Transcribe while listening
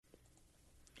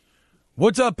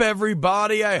What's up,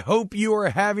 everybody? I hope you are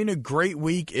having a great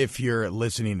week. If you're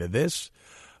listening to this,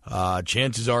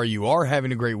 chances are you are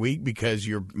having a great week because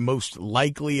you're most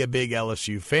likely a big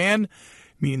LSU fan,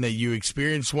 meaning that you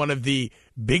experienced one of the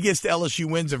biggest LSU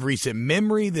wins of recent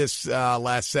memory this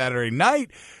last Saturday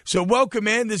night. So welcome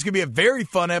in. This is going to be a very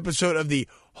fun episode of the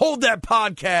Hold That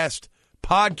Podcast,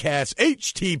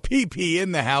 HTPP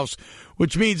in the house,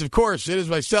 which means, of course, it is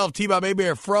myself, T-Bob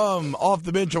Hebert from Off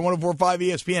the Bench on 104.5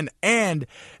 ESPN and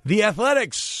The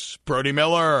Athletics, Brody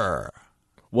Miller.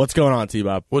 What's going on,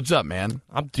 T-Bob? What's up, man?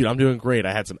 I'm doing great.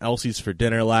 I had some Elsie's for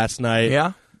dinner last night.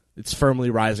 Yeah? It's firmly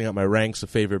rising up my ranks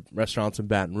of favorite restaurants in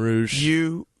Baton Rouge.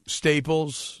 You,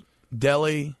 Staples,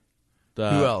 Deli, who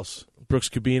else? Brooks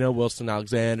Cabino, Wilson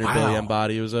Alexander, Wow. Billy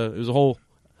Embody. It was a whole...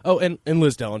 Oh, and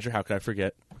Liz Dellinger. How could I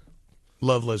forget?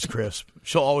 Love Liz Crisp.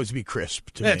 She'll always be crisp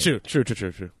to me. Yeah, true.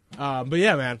 But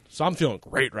yeah, man. So I'm feeling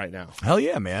great right now. Hell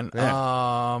yeah, man.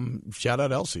 Yeah. Shout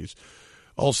out Elsie's.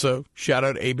 Also, shout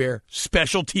out Hebert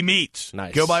Specialty Meats.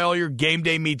 Nice. Go buy all your game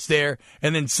day meats there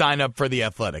and then sign up for The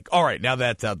Athletic. All right, now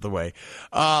that's out the way.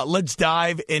 Let's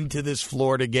dive into this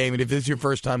Florida game. And if this is your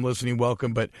first time listening,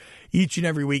 welcome. But each and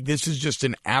every week, this is just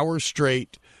an hour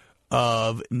straight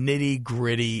of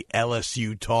nitty-gritty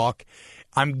LSU talk.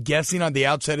 I'm guessing on the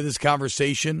outside of this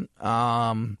conversation,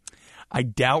 I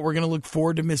doubt we're going to look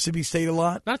forward to Mississippi State a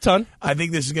lot. Not a ton. I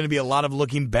think this is going to be a lot of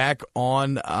looking back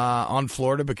on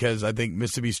Florida because I think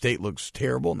Mississippi State looks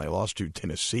terrible and they lost to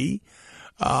Tennessee.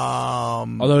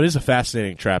 Although it is a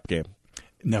fascinating trap game.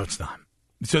 No, it's not.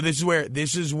 So this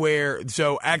is where.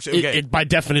 So actually, okay. It by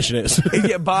definition is.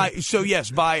 Yeah,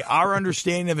 by our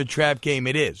understanding of a trap game,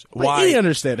 it is. By any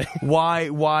understanding. Why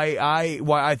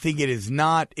I think it is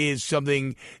not is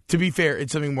something. To be fair,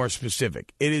 it's something more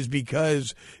specific. It is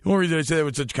because the only reason I say that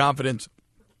with such confidence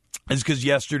is because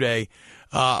yesterday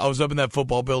I was up in that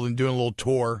football building doing a little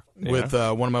tour with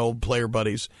one of my old player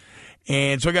buddies,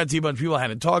 and so I got to see a bunch of people I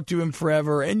hadn't talked to in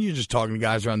forever, and you're just talking to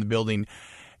guys around the building.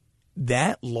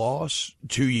 That loss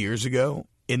 2 years ago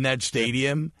in that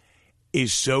stadium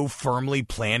is so firmly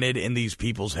planted in these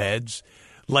people's heads.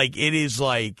 Like it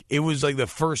was like the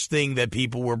first thing that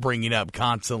people were bringing up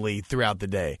constantly throughout the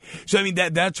day. So I mean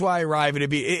that's why I arrive at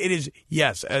it is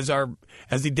yes, as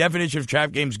the definition of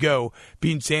trap games go,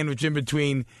 being sandwiched in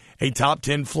between a top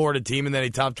 10 Florida team and then a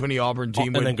top 20 Auburn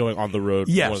team, and then going on the road,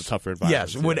 one of the tougher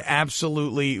environments. Yes, would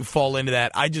absolutely fall into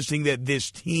that. I just think that this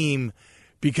team,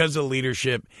 because of the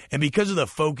leadership and because of the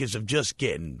focus of just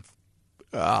getting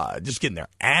their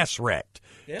ass wrecked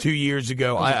 2 years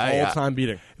ago, all-time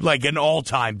beating, like an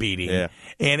all-time beating. Yeah.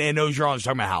 And Ogeron was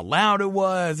talking about how loud it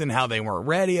was and how they weren't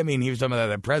ready. I mean, he was talking about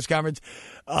that at a press conference.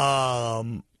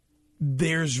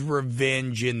 There's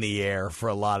revenge in the air for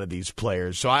a lot of these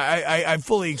players. So I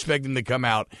fully expect them to come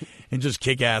out and just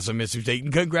kick ass on Mississippi State.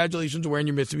 And congratulations on wearing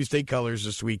your Mississippi State colors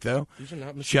this week, though. These are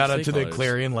not Mississippi Shout out State to colors. the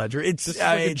Clarion Ledger. This is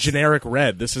like a generic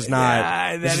red. This is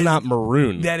not. This is not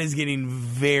maroon. That is getting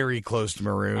very close to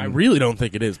maroon. I really don't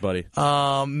think it is, buddy.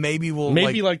 Maybe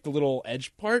like the little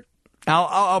edge part.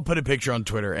 I'll put a picture on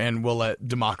Twitter and we'll let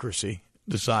democracy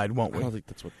decide, won't we? I don't think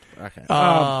that's what.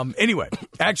 Okay. Anyway,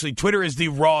 actually, Twitter is the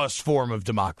rawest form of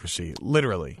democracy,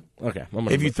 literally. Okay.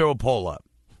 If you throw a poll up,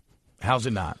 how's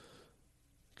it not?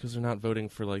 Because they're not voting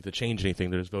for to change anything.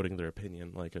 They're just voting their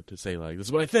opinion, to say this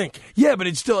is what I think. Yeah, but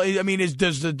it's still. I mean,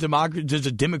 does a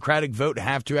democratic vote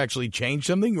have to actually change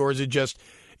something, or is it just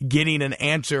getting an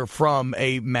answer from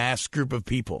a mass group of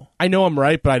people? I know I'm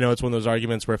right, but I know it's one of those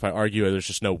arguments where if I argue, there's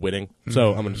just no winning.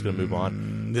 So I'm just going to move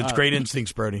on. That's great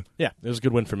instincts, Brody. Yeah, it was a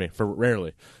good win for me. For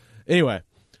rarely. Anyway,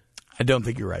 I don't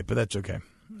think you're right, but that's okay.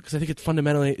 Because I think it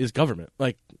fundamentally is government.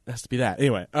 It has to be that.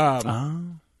 Anyway. But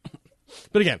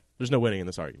again, there's no winning in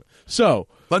this argument. So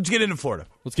let's get into Florida.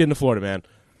 Man.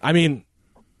 I mean,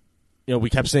 we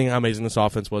kept saying how amazing this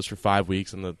offense was for 5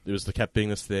 weeks, and it kept being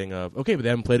this thing of, okay, but they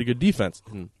haven't played a good defense.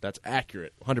 And that's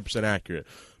accurate, 100% accurate.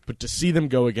 But to see them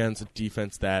go against a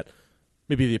defense that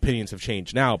maybe the opinions have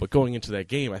changed now, but going into that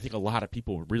game, I think a lot of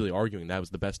people were really arguing that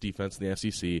was the best defense in the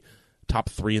SEC, top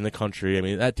 3 in the country. I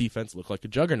mean, that defense looked like a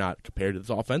juggernaut compared to this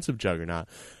offensive juggernaut.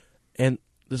 And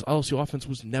this LSU offense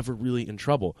was never really in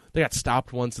trouble. They got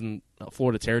stopped once in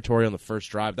Florida territory on the first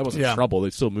drive. That wasn't trouble. They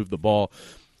still moved the ball.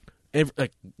 And,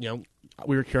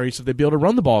 we were curious if they'd be able to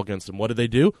run the ball against them. What did they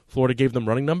do? Florida gave them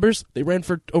running numbers. They ran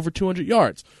for over 200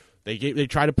 yards. They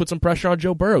tried to put some pressure on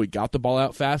Joe Burrow. He got the ball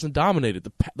out fast and dominated.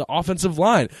 The offensive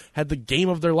line had the game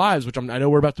of their lives, which I know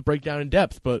we're about to break down in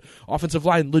depth, but offensive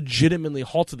line legitimately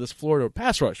halted this Florida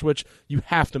pass rush, which you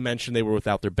have to mention they were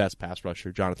without their best pass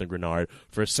rusher, Jonathan Grenard,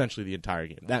 for essentially the entire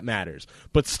game. That matters.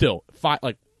 But still,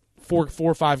 4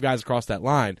 or 5 guys across that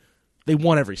line, they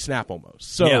won every snap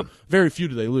almost. So very few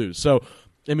do they lose. So,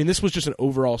 I mean, this was just an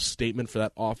overall statement for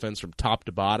that offense from top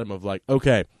to bottom of like,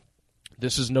 okay,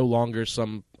 this is no longer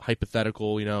some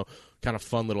hypothetical, kind of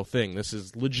fun little thing. This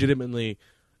is legitimately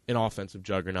an offensive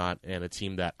juggernaut and a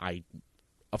team that I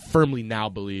firmly now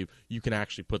believe you can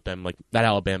actually put them, like that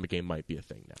Alabama game might be a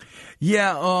thing now.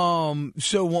 Yeah,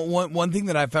 so one thing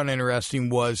that I found interesting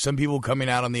was some people coming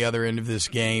out on the other end of this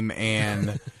game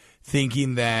and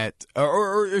thinking that,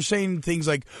 or saying things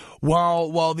like,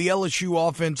 while the LSU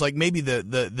offense, like maybe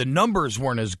the numbers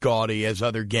weren't as gaudy as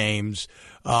other games,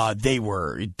 they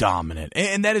were dominant.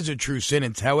 And that is a true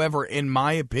sentence. However, in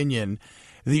my opinion,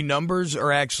 the numbers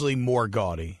are actually more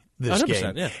gaudy this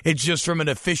game. Yeah. It's just from an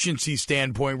efficiency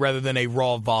standpoint rather than a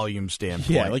raw volume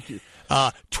standpoint.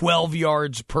 Yeah, 12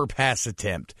 yards per pass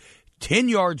attempt. 10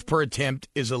 yards per attempt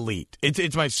is elite.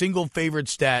 It's my single favorite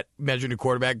stat measuring a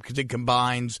quarterback because it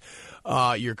combines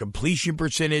your completion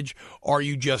percentage. Are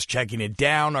you just checking it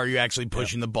down? Are you actually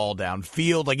pushing the ball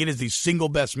downfield? Like, it is the single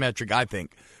best metric, I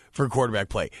think, for quarterback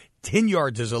play. 10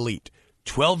 yards is elite.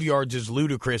 12 yards is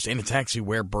ludicrous, and it's actually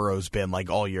where Burrow's been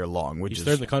like all year long, which He's is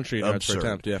third in the country in yards per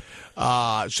attempt. Yeah.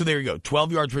 So there you go.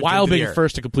 12 yards per attempt. While being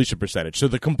first to completion percentage. So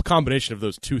the combination of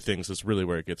those two things is really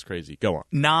where it gets crazy. Go on.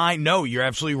 No, you're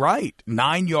absolutely right.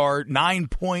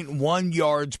 9.1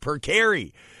 yards per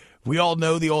carry. We all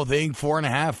know the old thing,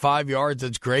 4.5, 5 yards.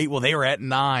 That's great. Well, they were at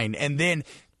 9, and then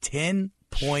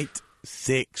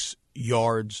 10.6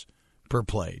 yards per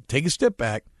play. Take a step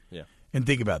back and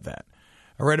think about that.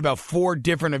 I read about 4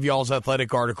 different of y'all's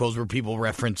athletic articles where people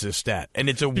reference this stat, and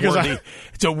it's a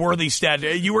worthy stat.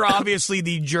 You were obviously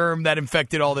the germ that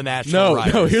infected all the national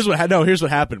writers. No. Here's what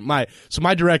happened. My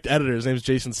direct editor, his name is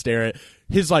Jason Starrett.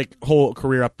 His whole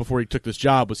career up before he took this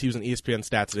job was he was an ESPN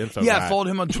stats and info guy. I followed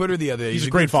him on Twitter the other day. He's a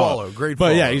great follow. Great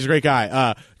follow. But yeah, he's a great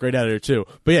guy. Great editor too.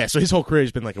 But yeah, so his whole career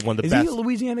has been one of the best. Is he a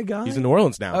Louisiana guy? He's in New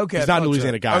Orleans now. Okay, he's not a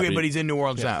Louisiana guy. Okay, but he's in New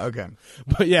Orleans now. Okay.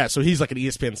 But yeah, so he's like an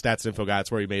ESPN stats info guy.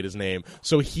 That's where he made his name.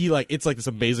 So he it's like this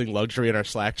amazing luxury in our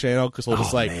Slack channel because he'll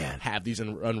just have these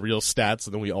unreal stats,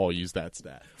 and then we all use that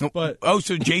stat. But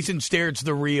so Jason Starrett's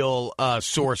the real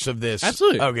source of this.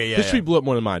 Absolutely. Okay, yeah. His tweet blew up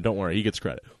more than mine. Don't worry, he gets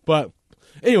credit. But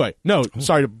anyway, no,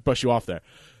 sorry to brush you off there.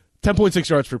 10.6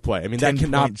 yards per play. I mean, that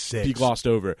cannot be glossed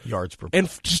over. Yards per play.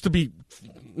 And just to be,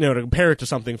 to compare it to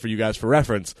something for you guys for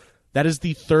reference, that is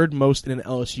the third most in an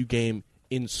LSU game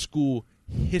in school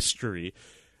history.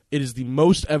 It is the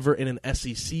most ever in an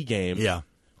SEC game. Yeah.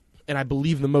 And I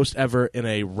believe the most ever in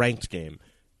a ranked game.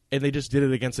 And they just did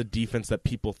it against a defense that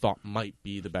people thought might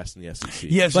be the best in the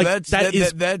SEC. Yes,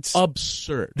 that's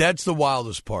absurd. That's the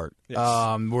wildest part, yes.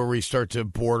 Where we start to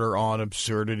border on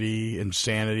absurdity,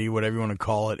 insanity, whatever you want to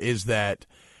call it, is that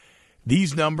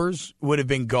these numbers would have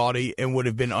been gaudy and would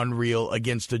have been unreal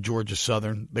against a Georgia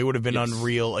Southern. They would have been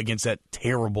unreal against that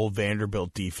terrible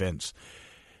Vanderbilt defense.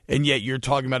 And yet you're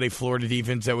talking about a Florida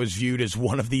defense that was viewed as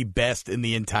one of the best in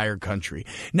the entire country.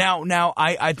 Now,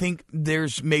 I think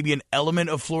there's maybe an element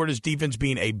of Florida's defense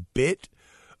being a bit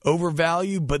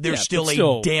overvalued, but they're still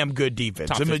a damn good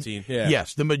defense. Top 15,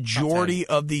 Yes, the majority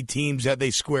of the teams that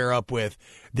they square up with,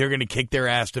 they're going to kick their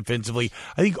ass defensively.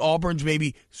 I think Auburn's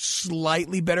maybe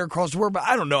slightly better across the board, but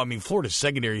I don't know. I mean, Florida's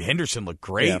secondary, Henderson looked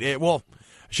great. Yeah.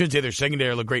 I shouldn't say their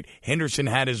secondary looked great. Henderson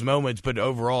had his moments, but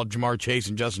overall, Jamar Chase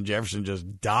and Justin Jefferson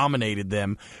just dominated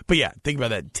them. But yeah, think about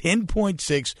that.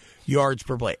 10.6 yards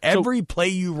per play. Every play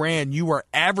you ran, you were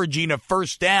averaging a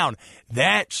first down.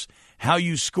 That's how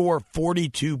you score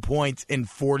 42 points in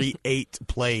 48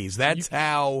 plays. That's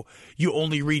how you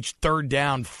only reach third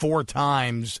down 4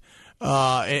 times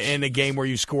in a game where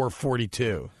you score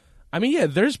 42. I mean, yeah,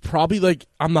 there's probably,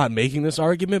 I'm not making this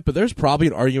argument, but there's probably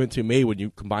an argument to be made when you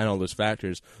combine all those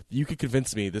factors. You could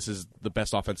convince me this is the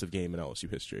best offensive game in LSU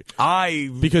history.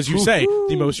 Because you say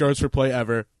the most yards per play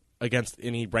ever against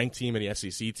any ranked team, any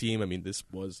SEC team. I mean, this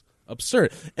was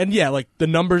absurd. And yeah, the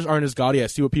numbers aren't as gaudy. I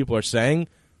see what people are saying,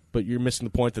 but you're missing the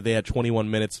point that they had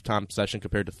 21 minutes of time possession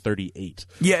compared to 38.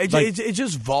 Yeah, it's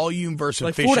just volume versus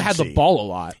efficiency. Florida had the ball a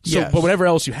lot. So, yes. But whenever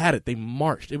else you had it, they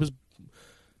marched. It was...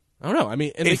 I don't know. I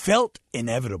mean, it felt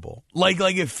inevitable.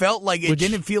 It felt like it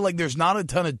didn't feel like there's not a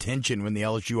ton of tension when the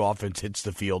LSU offense hits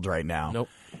the field right now. Nope.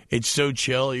 It's so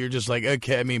chill. You're just like,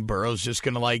 okay, I mean, Burrow's just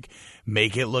going to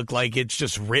make it look like it's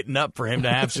just written up for him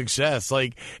to have success.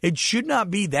 It should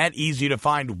not be that easy to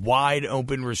find wide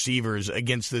open receivers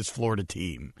against this Florida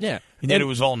team. Yeah. And yet it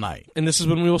was all night. And this is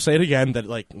when we will say it again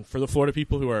that for the Florida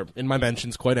people who are in my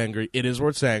mentions quite angry, it is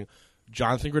worth saying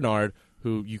Jonathan Grenard,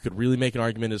 who you could really make an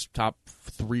argument is top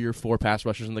 3 or 4 pass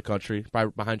rushers in the country,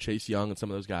 behind Chase Young and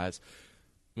some of those guys.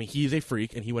 I mean, he's a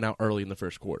freak, and he went out early in the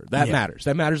first quarter. That matters.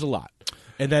 That matters a lot.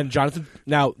 And then Jonathan,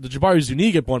 now the Jabari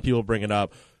Zuniga one, people bring it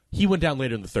up, he went down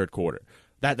later in the third quarter.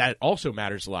 That also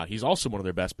matters a lot. He's also one of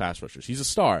their best pass rushers. He's a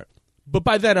star. But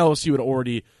by then,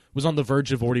 LSU was on the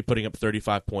verge of already putting up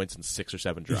 35 points in 6 or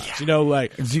 7 drives. Yeah. You know,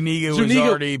 like Zuniga was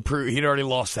he'd already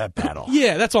lost that battle.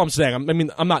 Yeah, that's all I'm saying. I mean,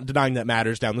 I'm not denying that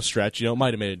matters down the stretch. You know, it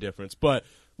might have made a difference, but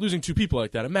losing 2 people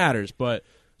like that, it matters. But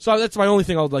so that's my only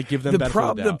thing I'll give them.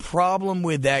 The problem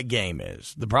with that game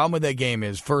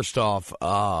is first off,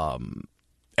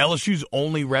 LSU's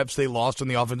only reps they lost on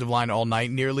the offensive line all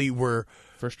night nearly were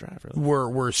first drive, really.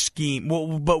 were scheme.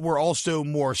 Well, but were also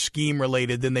more scheme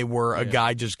related than they were a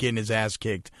guy just getting his ass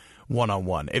kicked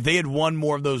one-on-one. If they had won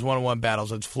more of those one-on-one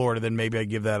battles against Florida, then maybe I'd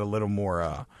give that a little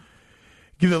more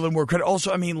credit.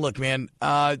 Also, I mean, look, man,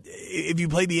 if you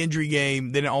play the injury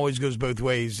game, then it always goes both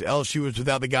ways. LSU was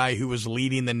without the guy who was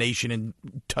leading the nation in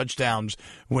touchdowns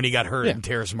when he got hurt in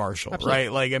Terrace Marshall, Absolutely.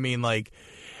 right? Like, I mean, like,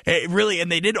 it really,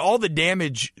 and they did all the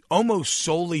damage almost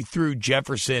solely through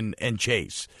Jefferson and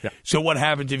Chase. Yeah. So what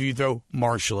happens if you throw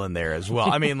Marshall in there as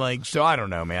well? I mean, like, so I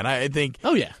don't know, man. I think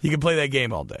you can play that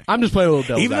game all day. I'm just playing a little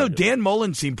devil's Even though advocate. Dan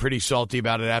Mullen seemed pretty salty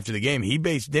about it after the game.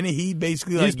 Didn't he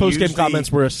basically His post-game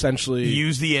comments were essentially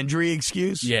use the injury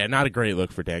excuse? Yeah, not a great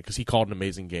look for Dan because he called an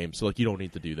amazing game. So, you don't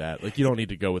need to do that. You don't need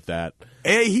to go with that.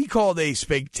 He called a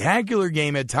spectacular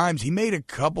game at times. He made a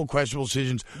couple questionable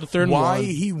decisions. The third Why one.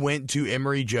 he went to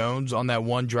Emory Jones on that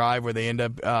one drive where they end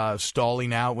up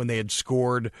stalling out when they had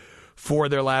scored 4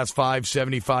 of their last 5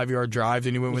 75-yard drives,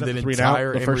 and he went with an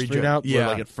entire the Emory first three Jones. out?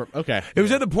 Yeah. Okay. It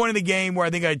was at the point of the game where I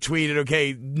think I tweeted,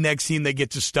 okay, next team that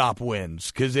gets to stop wins,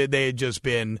 because they had just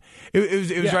been –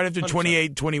 it was right after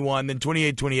 28-21, then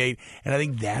 28-28, and I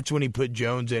think that's when he put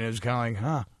Jones in. It was kind of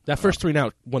like, huh. That first 3 and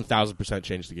out 1,000%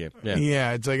 changed the game.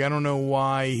 Yeah, it's like I don't know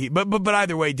why he, but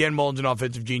either way, Dan Mullen's an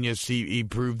offensive genius. He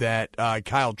proved that.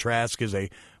 Kyle Trask is a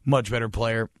much better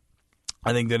player,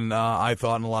 I think, than I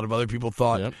thought and a lot of other people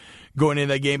thought going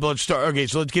into that game. But let's start. Okay,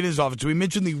 so let's get into this offense. We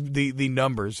mentioned the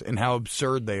numbers and how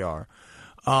absurd they are.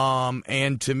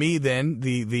 And to me, then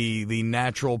the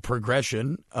natural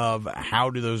progression of how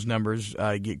do those numbers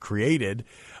get created.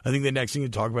 I think the next thing to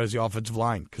talk about is the offensive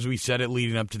line, because we said it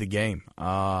leading up to the game.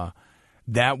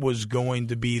 That was going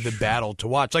to be the battle to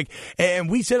watch. And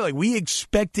we said we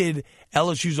expected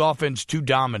LSU's offense to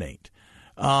dominate.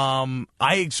 I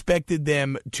expected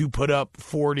them to put up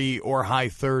 40 or high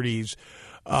 30s.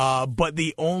 But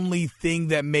the only thing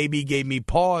that maybe gave me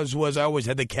pause was I always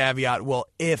had the caveat, well,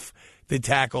 if the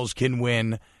tackles can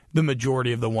win the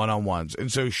majority of the one-on-ones.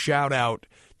 And so shout out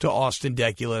to Austin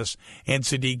Deculus and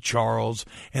Sadiq Charles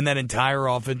and that entire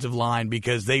offensive line,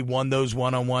 because they won those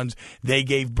one-on-ones. They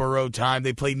gave Burrow time.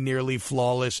 They played nearly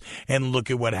flawless, and look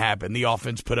at what happened. The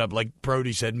offense put up, like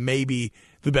Brody said, maybe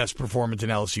the best performance in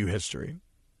LSU history.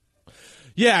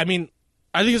 Yeah, I mean,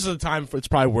 I think this is the time it's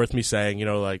probably worth me saying,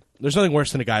 there's nothing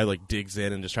worse than a guy who digs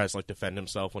in and just tries to defend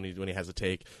himself when he has a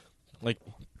take.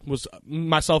 Was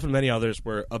myself and many others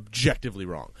were objectively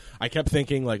wrong. I kept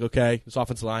thinking, okay, this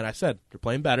offensive line, I said, they're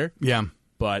playing better. Yeah.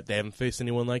 But they haven't faced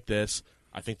anyone like this.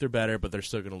 I think they're better, but they're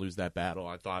still going to lose that battle.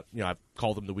 I thought, I've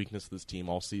called them the weakness of this team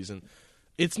all season.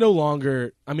 It's no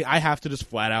longer, I have to just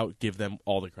flat out give them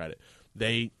all the credit.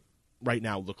 They, right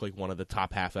now, look like one of the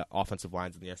top half offensive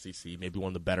lines in the SEC, maybe one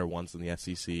of the better ones in the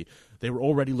SEC. They were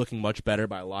already looking much better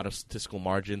by a lot of statistical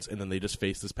margins, and then they just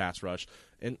faced this pass rush.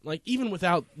 And, even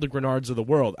without the Grenards of the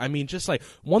world, just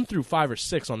 1 through 5 or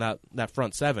 6 on that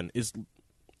front 7 it's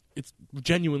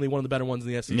genuinely one of the better ones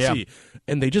in the SEC. Yeah.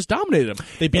 And they just dominated them.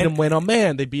 They beat them man on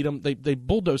man. They beat them. They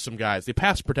bulldozed some guys. They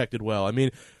pass protected well.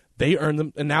 They earned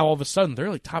them, and now all of a sudden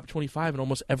they're top 25 in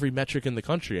almost every metric in the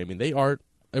country. They are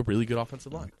a really good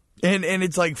offensive line. And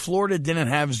it's like Florida didn't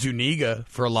have Zuniga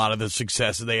for a lot of the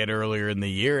success that they had earlier in the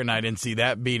year, and I didn't see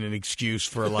that being an excuse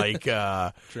for right.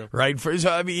 So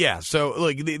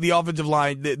look, the offensive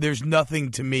line, there's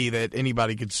nothing to me that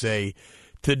anybody could say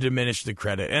to diminish the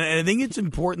credit. And I think it's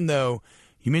important, though.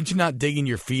 You mentioned not digging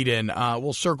your feet in.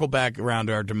 We'll circle back around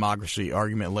to our democracy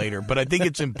argument later, but I think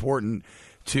it's important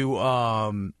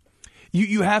to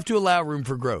you have to allow room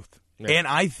for growth. Yeah. And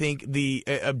I think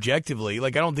objectively, I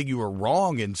don't think you were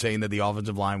wrong in saying that the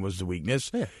offensive line was the weakness.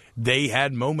 Yeah. They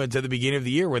had moments at the beginning of the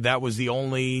year where that was the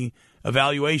only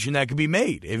evaluation that could be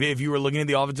made if you were looking at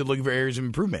the offense and looking for areas of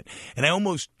improvement. And I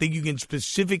almost think you can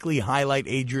specifically highlight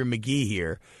Adrian McGee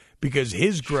here, because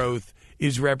his growth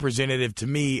is representative to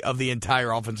me of the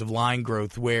entire offensive line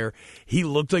growth, where he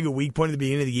looked like a weak point at the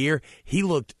beginning of the year. He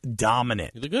looked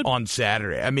dominant on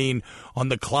Saturday. On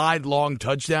the Clyde long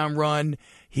touchdown run,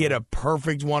 he had a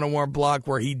perfect one-on-one block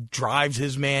where he drives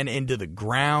his man into the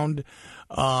ground.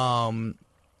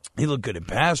 He looked good in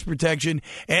pass protection,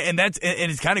 and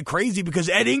it's kind of crazy because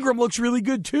Ed Ingram looks really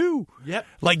good too. Yep.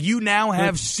 Like you now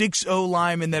have 6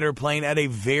 O-linemen that are playing at a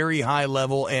very high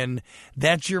level, and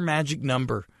that's your magic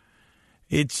number.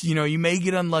 It's, you may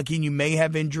get unlucky and you may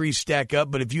have injuries stack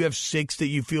up, but if you have 6 that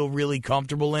you feel really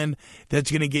comfortable in,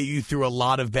 that's going to get you through a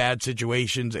lot of bad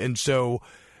situations. And so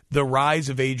the rise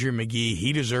of Adrian Magee,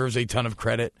 he deserves a ton of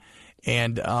credit.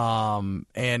 And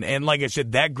like I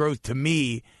said, that growth to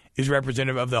me is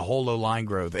representative of the whole O-line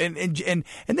growth. And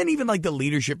then even like the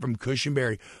leadership from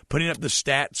Cushenberry, putting up the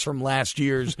stats from last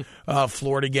year's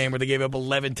Florida game where they gave up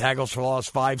 11 tackles for loss,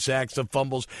 5 sacks, of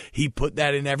fumbles. He put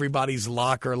that in everybody's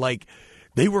locker. Like,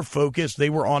 they were focused. They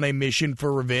were on a mission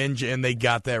for revenge, and they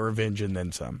got that revenge and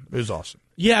then some. It was awesome.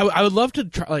 Yeah, I would love to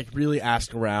try, really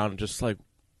ask around, just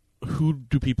who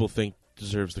do people think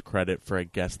deserves the credit for, I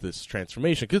guess, this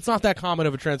transformation? Because it's not that common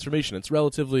of a transformation. It's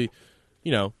relatively,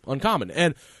 uncommon.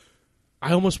 And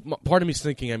part of me is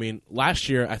thinking, last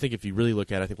year, I think if you really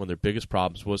look at it, I think one of their biggest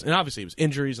problems was, and obviously it was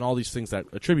injuries and all these things that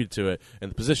attributed to it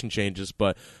and the position changes,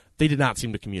 but they did not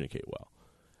seem to communicate well.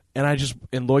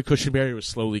 And Lloyd Cushenberry was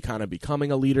slowly kind of becoming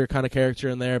a leader kind of character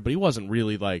in there, but he wasn't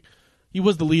really he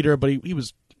was the leader, but he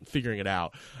was figuring it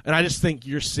out. And I just think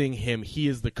you're seeing him. He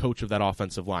is the coach of that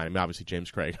offensive line. Obviously,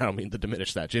 James Craig. I don't mean to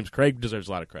diminish that. James Craig deserves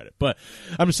a lot of credit. But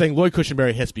I'm just saying Lloyd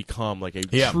Cushenberry has become a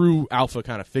true alpha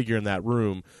kind of figure in that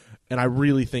room. And I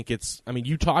really think it's. I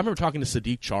remember talking to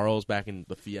Sadiq Charles back in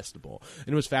the Fiesta Bowl, and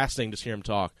it was fascinating to hear him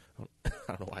talk. I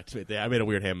don't know why I made a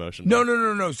weird hand motion.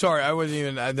 No. Sorry, I wasn't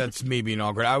even. That's me being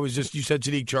awkward. I was just. You said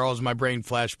Sadiq Charles. My brain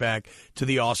flashed back to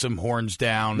the awesome horns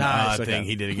down thing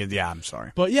he did against. Yeah, I'm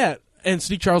sorry. But yeah, and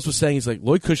Sadiq Charles was saying he's like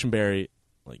Lloyd Cushenberry.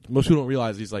 Most people don't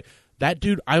realize he's like. That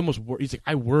dude, I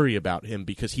worry about him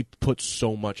because he puts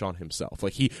so much on himself.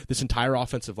 This entire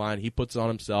offensive line, he puts on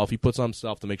himself. He puts on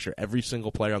himself to make sure every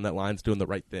single player on that line's doing the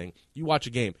right thing. You watch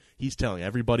a game, he's telling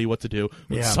everybody what to do.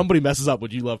 When somebody messes up,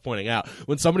 what you love pointing out,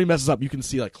 when somebody messes up, you can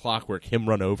see like clockwork him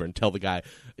run over and tell the guy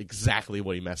exactly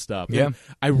what he messed up. Yeah. And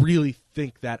I really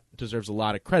think that deserves a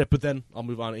lot of credit. But then I'll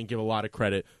move on and give a lot of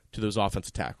credit to those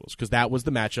offensive tackles, because that was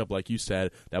the matchup, like you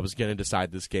said, that was going to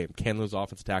decide this game. Can those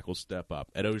offensive tackles step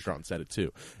up? Ed Ogeron said it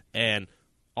too. And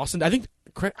Austin, I think,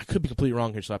 I could be completely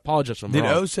wrong here, so I apologize if I'm wrong. Did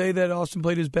O say that Austin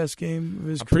played his best game of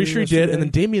his I'm career pretty sure he yesterday? did. And then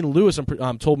Damian Lewis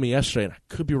told me yesterday, and I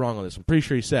could be wrong on this, I'm pretty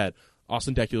sure he said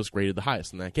Austin Deculus graded the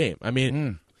highest in that game.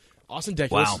 Austin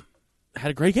Deculus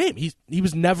had a great game. He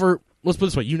was never... Let's put it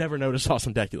this way: you never noticed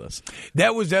Austin Deculus.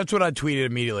 That's what I tweeted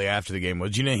immediately after the game.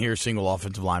 Was you didn't hear a single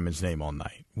offensive lineman's name all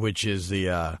night, which is the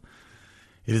it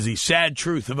is the sad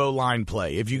truth of O-line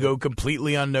play. If you go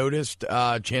completely unnoticed,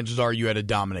 chances are you had a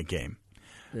dominant game.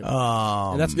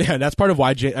 Yeah. And that's part of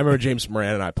why I remember James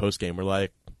Moran and I post game were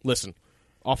like, listen.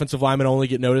 Offensive linemen only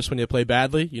get noticed when they play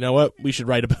badly. You know what? We should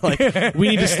write about we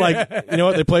need to you know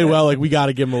what? They play well. We got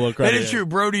to give them a little credit. That is true.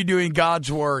 Brody doing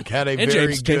God's work had a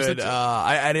very good.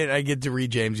 I get to read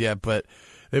James yet, but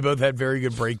they both had very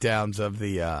good breakdowns of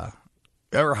the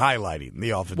or highlighting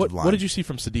the offensive line. What did you see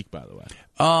from Sadiq, by the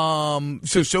way?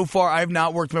 So far I have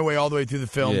not worked my way all the way through the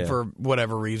film for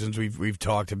whatever reasons. We've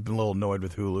talked. I've been a little annoyed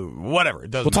with Hulu. Whatever. It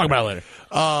doesn't. We'll talk about it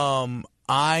later.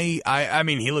 I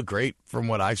mean, he looked great from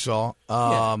what I saw.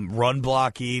 Run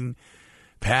blocking,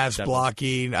 pass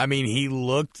blocking. I mean, he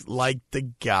looked like the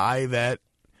guy that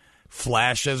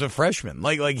flashed as a freshman.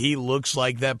 Like he looks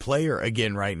like that player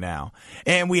again right now.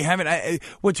 And we haven't.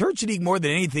 What's hurt Sadiq more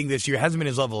than anything this year hasn't been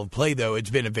his level of play, though. It's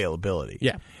been availability.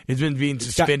 Yeah, it's been being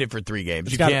suspended for 3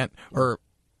 games.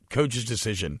 Coach's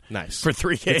decision. Nice. For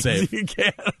 3 games. You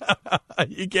can't.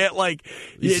 You can't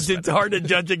it's hard to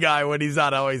judge a guy when he's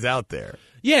not always out there.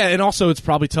 Yeah, and also it's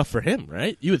probably tough for him,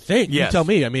 right? You would think. Yes. You tell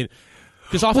me. I mean,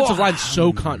 because offensive line's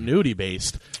so continuity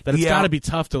based that it's got to be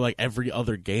tough to every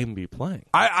other game be playing.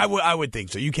 I would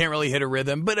think so. You can't really hit a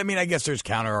rhythm, but I mean, I guess there's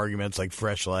counter arguments like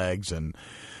fresh legs and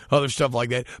other stuff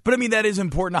like that. But I mean, that is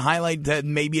important to highlight that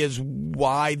maybe as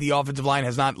why the offensive line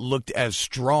has not looked as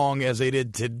strong as they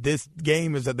did to this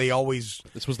game is that they always.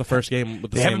 This was the first game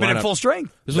with the same lineup. They haven't been at full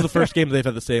strength. This was the first game they've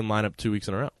had the same lineup 2 weeks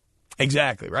in a row.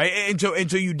 Exactly, right? And so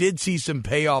you did see some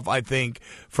payoff, I think,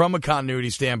 from a continuity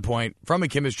standpoint, from a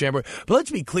chemistry standpoint. But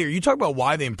let's be clear. You talk about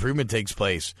why the improvement takes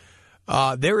place.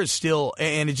 There is still,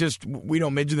 and it's just, we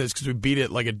don't mention this because we beat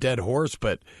it like a dead horse,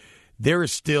 but there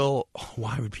is still,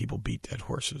 why would people beat dead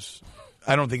horses?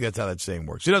 I don't think that's how that saying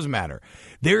works. It doesn't matter.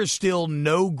 There is still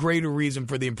no greater reason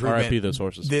for the improvement R.I.P. those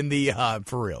horses. Than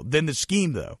the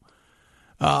scheme, though.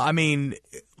 I mean,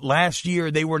 last year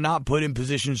they were not put in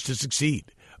positions to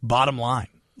succeed. Bottom line.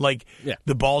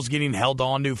 The ball's getting held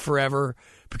on to forever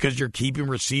because you're keeping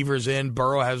receivers in.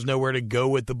 Burrow has nowhere to go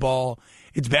with the ball.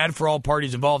 it's bad for all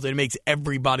parties involved, and it makes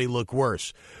everybody look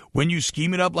worse. When you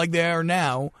scheme it up like they are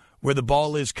now, where the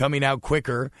ball is coming out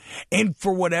quicker, and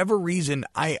for whatever reason,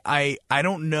 I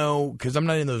don't know, because I'm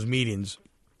not in those meetings,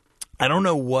 I don't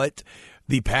know what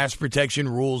the pass protection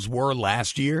rules were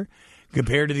last year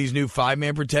compared to these new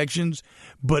 5-man protections,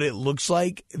 but it looks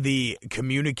like the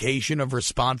communication of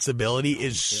responsibility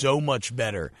is so much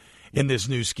better in this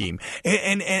new scheme.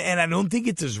 And I don't think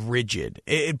it's as rigid.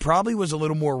 It probably was a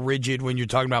little more rigid when you're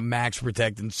talking about max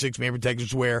protect and 6-man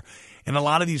protections, where in a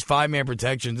lot of these 5-man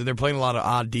protections, and they're playing a lot of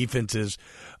odd defenses,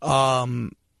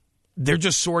 they're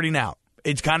just sorting out.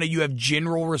 It's kind of, you have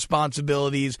general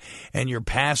responsibilities and you're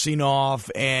passing off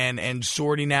and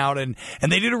sorting out. And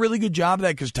they did a really good job of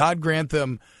that, because Todd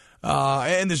Grantham,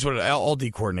 and this is what all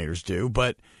D coordinators do,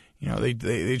 but you know,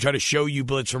 they try to show you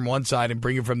blitz from one side and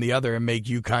bring it from the other and make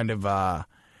you kind of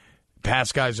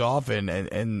pass guys off and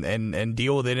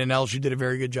deal with it. And LSU did a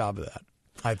very good job of that,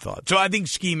 I thought. So I think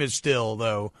scheme is still,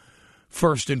 though,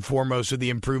 first and foremost of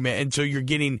the improvement. And so you're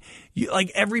getting,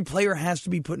 like, every player has to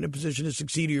be put in a position to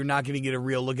succeed, or you're not going to get a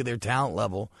real look at their talent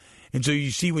level. And so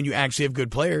you see, when you actually have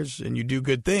good players and you do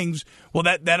good things, well,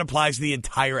 that applies to the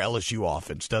entire LSU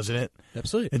offense, doesn't it?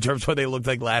 Absolutely. In terms of what they looked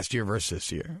like last year versus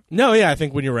this year. No, yeah, I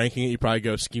think when you're ranking it, you probably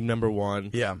go scheme number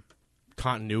 1. Yeah.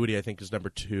 Continuity, I think, is number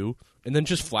 2. And then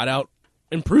just flat out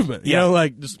improvement. You Yeah. know,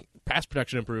 like just pass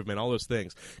protection improvement, all those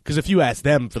things. Because if you ask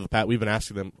them for the past, we've been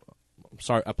asking them,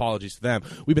 sorry, apologies to them,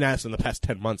 we've been asking the past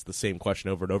 10 months the same question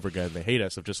over and over again. They hate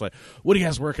us, of just like, what are you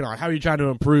guys working on? How are you trying to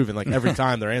improve? And like every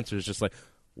time their answer is just like,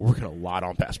 we're working a lot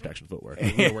on pass protection footwork.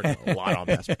 We're working a lot on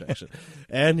pass protection.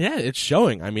 And yeah, it's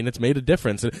showing. I mean, it's made a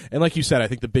difference. And like you said, I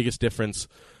think the biggest difference,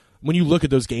 when you look at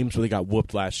those games where they got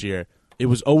whooped last year, it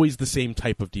was always the same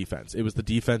type of defense. It was the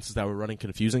defenses that were running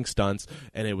confusing stunts,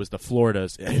 and it was the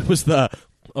Floridas. It was the,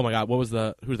 oh my God,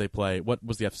 who did they play? What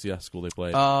was the FCS school they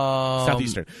played?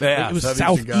 Southeastern. Yeah, it was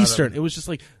Southeastern. It was just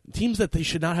like teams that they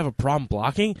should not have a problem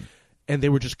blocking, and they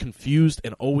were just confused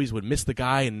and always would miss the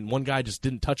guy, and one guy just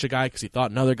didn't touch a guy because he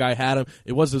thought another guy had him.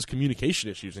 It was those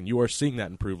communication issues, and you are seeing that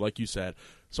improve, like you said.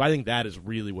 So I think that is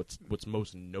really what's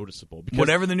most noticeable. Because,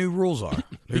 whatever the new rules are.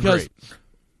 Because great.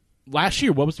 Last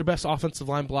year, what was their best offensive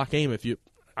line block game?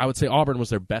 I would say Auburn was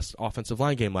their best offensive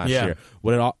line game last year.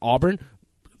 What did Auburn?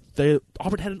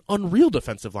 Auburn had an unreal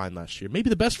defensive line last year, maybe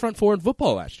the best front four in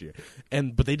football last year.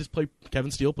 But they just play.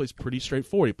 Kevin Steele plays pretty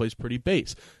straightforward. He plays pretty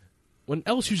base. When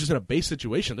LSU's just in a base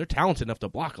situation, they're talented enough to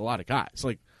block a lot of guys.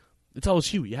 Like, it's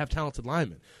LSU. You have talented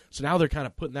linemen. So now they're kind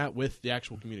of putting that with the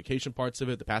actual communication parts of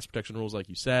it, the pass protection rules, like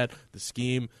you said, the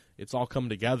scheme. It's all come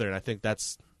together, and I think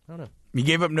that's, I don't know. You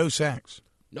gave up no sacks.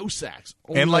 No sacks.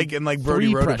 And like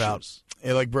Brody wrote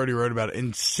about,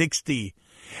 in 60,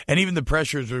 and even the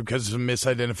pressures were because of some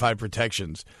misidentified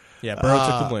protections. Yeah, Burrow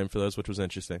took the blame for those, which was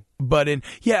interesting. But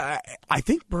I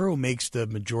think Burrow makes the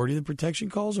majority of the protection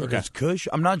calls, or does Cush?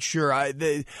 I'm not sure.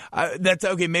 That's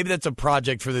okay. Maybe that's a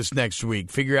project for this next week.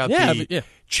 Figure out the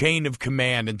chain of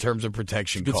command in terms of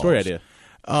protection calls. Good story idea.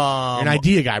 You're an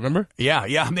idea guy, remember? Yeah,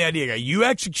 I'm the idea guy. You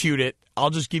execute it. I'll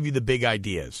just give you the big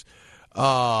ideas.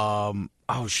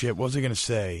 Oh shit! What was I going to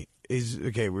say?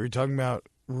 We were talking about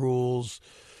rules,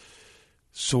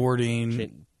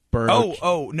 sorting.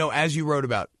 No. As you wrote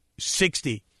about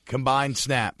 60 combined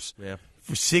snaps. Yeah.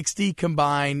 For 60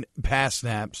 combined pass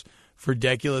snaps for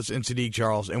Deculus and Sadiq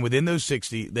Charles, and within those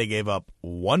 60, they gave up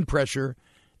one pressure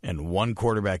and one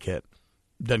quarterback hit.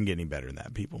 Doesn't get any better than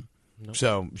that, people. Nope.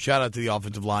 So shout out to the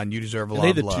offensive line. You deserve a lot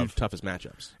of love. They the two toughest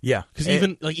matchups. Yeah, because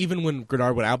even when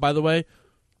Grenard went out, by the way,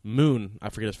 Moon, I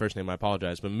forget his first name, I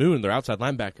apologize, but Moon, their outside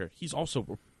linebacker, he's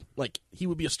also he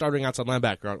would be a starting outside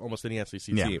linebacker on almost any SEC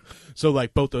team. So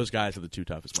both those guys are the two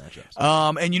toughest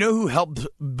matchups. And you know who helped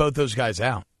both those guys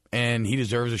out, and he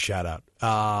deserves a shout out.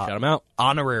 Shout him out.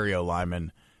 Honorario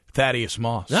lineman Thaddeus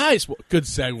Moss. Nice, good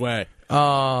segue.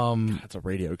 That's a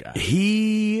radio guy.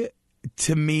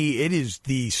 To me, it is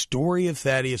the story of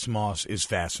Thaddeus Moss is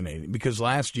fascinating because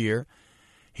last year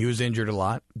he was injured a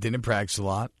lot, didn't practice a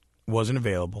lot, wasn't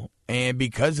available. And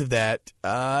because of that,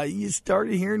 you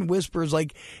started hearing whispers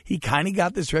like he kind of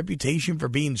got this reputation for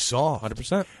being soft.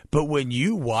 100%. But when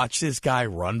you watch this guy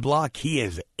run block, he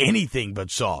is anything but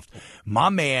soft. My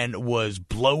man was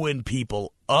blowing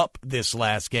people up this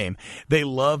last game. They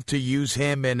love to use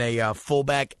him in a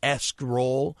fullback-esque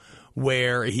role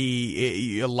where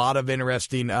a lot of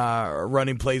interesting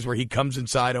running plays where he comes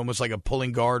inside almost like a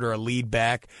pulling guard or a lead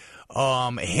back.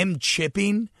 Him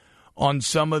chipping on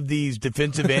some of these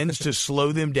defensive ends to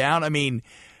slow them down. I mean,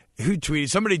 Who tweeted?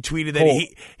 Somebody tweeted that Cole.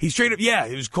 he straight up. Yeah,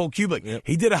 it was Cole Kublik. Yep.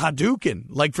 He did a Hadouken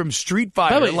like from Street By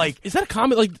Fighter. the way, Like is that a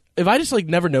comment? Like, if I just like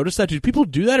never noticed that, do people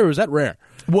do that, or is that rare?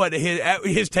 what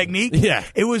his technique? Yeah.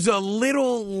 It was a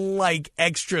little like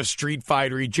extra Street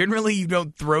Fighter-y. Generally, you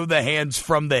don't throw the hands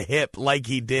from the hip like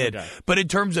he did, Okay. but in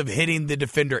terms of hitting the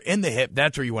defender in the hip,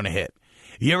 that's where you want to hit.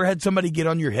 You ever had somebody get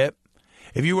on your hip?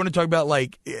 If you want to talk about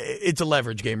like it's a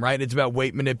leverage game, right? It's about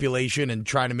weight manipulation and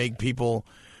trying to make people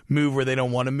move where they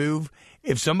don't want to move.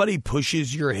 If somebody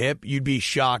pushes your hip, you'd be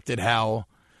shocked at how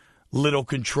little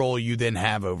control you then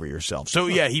have over yourself. So,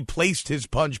 yeah, he placed his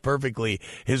punch perfectly.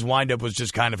 His windup was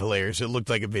just kind of hilarious. It looked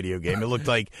like a video game. It looked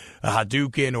like a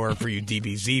Hadouken, or for you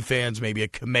DBZ fans, maybe a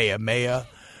Kamehameha.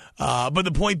 But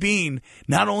the point being,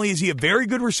 not only is he a very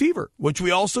good receiver, which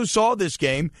we also saw this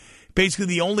game, basically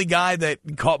the only guy that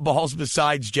caught balls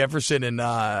besides Jefferson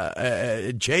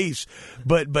and Chase,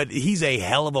 but he's a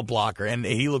hell of a blocker, and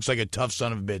he looks like a tough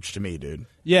son of a bitch to me, dude.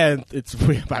 Yeah, it's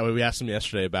by the way, we asked him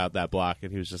yesterday about that block,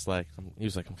 and he was just like,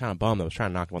 I'm kind of bummed. I was trying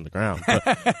to knock him on the ground. But,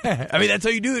 I mean, that's how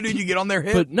you do it, dude. You get on their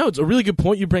hip. but no, it's a really good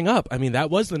point you bring up. I mean,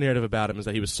 that was the narrative about him, is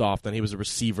that he was soft and he was a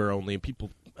receiver only. And people,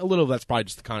 a little of that's probably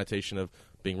just the connotation of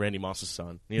being Randy Moss's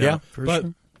son. You know? Yeah, for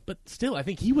sure. But still, I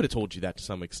think he would have told you that to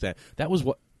some extent. That was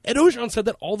what Ed Ogeron said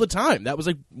that all the time. That was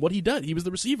like what he did. He was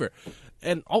the receiver,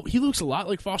 and he looks a lot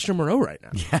like Foster Moreau right now.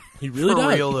 Yeah, he really for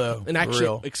does. real, though. And For actually,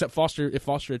 real. except if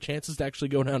Foster had chances to actually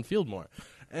go downfield more,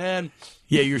 and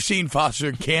Yeah, you're seeing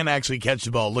Foster can actually catch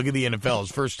the ball. Look at the NFL.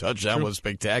 His first touchdown was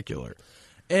spectacular.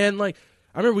 And, like,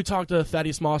 I remember we talked to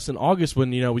Thaddeus Moss in August when,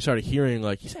 we started hearing,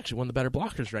 like, he's actually one of the better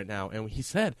blockers right now. And he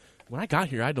said, when I got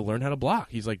here, I had to learn how to block.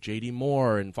 He's like J.D.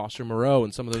 Moore and Foster Moreau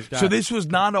and some of those guys. So this was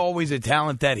not always a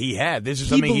talent that he had. This is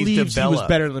he something he's believes developed. he was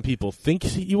better than people think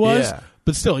he was. Yeah.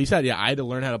 But still, he said, I had to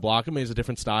learn how to block him. He has a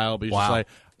different style. But he's just Wow. like,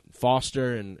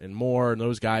 Foster and Moore and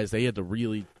those guys, they had to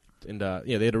really they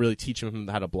had to really teach him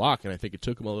how to block. And I think it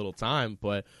took him a little time,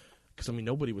 but because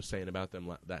nobody was saying about him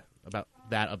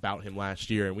last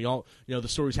year, and we all, the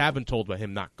stories have been told about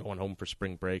him not going home for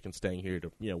spring break and staying here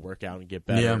to, work out and get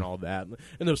better and all that,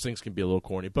 and those things can be a little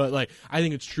corny, but like I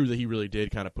think it's true that he really did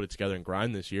kind of put it together and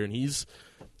grind this year, and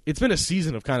it's been a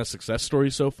season of kind of success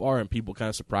stories so far, and people kind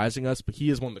of surprising us, but he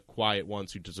is one of the quiet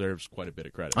ones who deserves quite a bit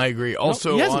of credit. I agree.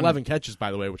 Also, he has 11 catches,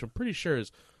 by the way, which I'm pretty sure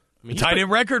is. Tight end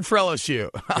record for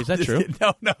LSU. Is that true?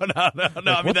 No.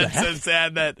 I mean, that's so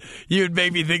sad that you would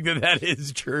make me think that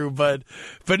is true. But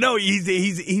no,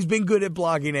 he's been good at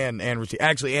blocking and receiving.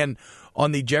 Actually, and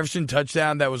on the Jefferson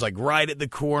touchdown, that was like right at the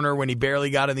corner when he barely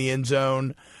got in the end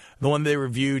zone. The one they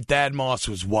reviewed, Thad Moss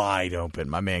was wide open.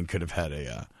 My man could have had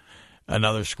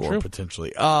another score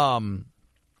potentially.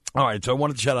 All right, so I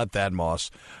wanted to shout out Thad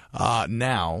Moss.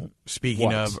 Now,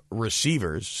 speaking of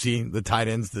receivers, see the tight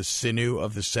ends, the sinew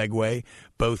of the segue,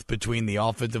 both between the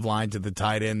offensive line to the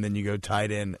tight end, then you go tight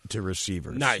end to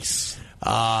receivers. Nice.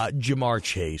 Jamar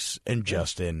Chase and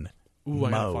Justin Ooh,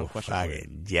 I got a fun question for you.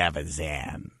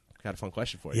 Jefferson. Got a fun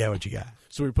question for you. Yeah, what you got?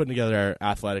 So we were putting together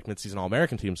our athletic midseason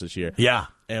All-American teams this year. Yeah.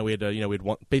 And we had, we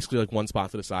had basically like one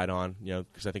spot to decide on,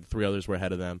 because I think 3 others were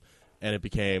ahead of them, and it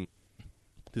became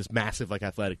this massive like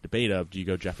athletic debate of do you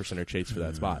go Jefferson or Chase for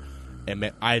that spot,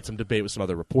 and I had some debate with some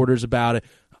other reporters about it.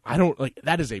 I don't like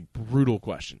that is a brutal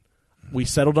question. We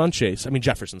settled on Chase. I mean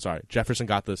Jefferson. Sorry, Jefferson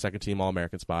got the second team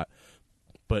All-American spot,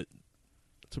 but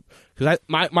because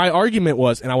my argument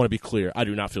was, and I want to be clear, I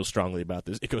do not feel strongly about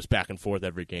this. It goes back and forth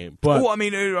every game. But well, I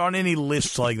mean, on any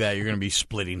lists like that, you're going to be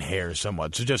splitting hairs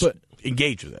somewhat. So just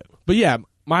engage with it. But yeah,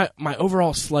 my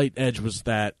overall slight edge was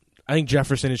that I think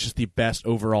Jefferson is just the best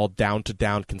overall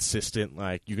down-to-down, consistent,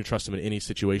 like you can trust him in any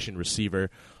situation receiver,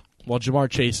 while Jamar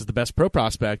Chase is the best pro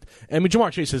prospect. And I mean,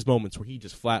 Jamar Chase has moments where he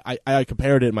just flat. I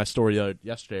compared it in my story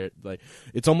yesterday. Like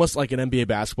it's almost like an NBA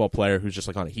basketball player who's just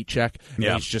like on a heat check. And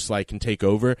he's just like can take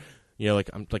over.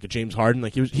 Like I'm like a James Harden.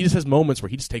 Like he just has moments where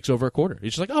he just takes over a quarter.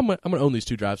 He's just like, oh, I'm gonna own these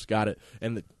 2 drives, got it.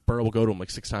 And the Burrow will go to him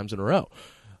like 6 times in a row.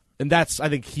 And I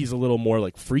think he's a little more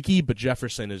like freaky, but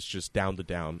Jefferson is just down to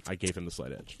down. I gave him the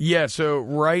slight edge. Yeah, so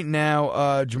right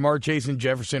now, Jamar Chase and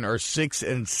Jefferson are 6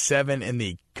 and 7 in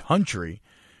the country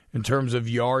in terms of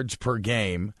yards per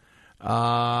game.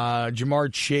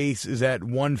 Jamar Chase is at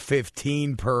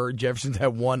 115 per. Jefferson's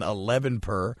at 111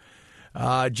 per.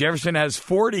 Jefferson has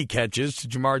 40 catches.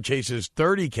 Jamar Chase has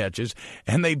 30 catches,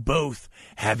 and they both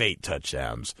have 8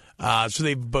 touchdowns. So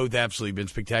they've both absolutely been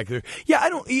spectacular. Yeah,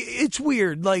 it's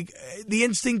weird. Like, the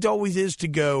instinct always is to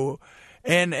go,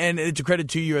 and it's a credit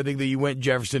to you, I think, that you went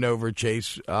Jefferson over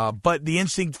Chase. But the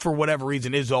instinct, for whatever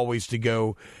reason, is always to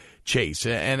go Chase.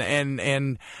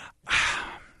 And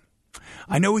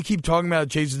I know we keep talking about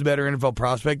Chase is the better NFL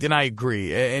prospect, and I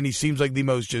agree. And he seems like the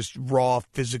most just raw,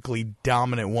 physically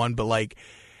dominant one. But, like,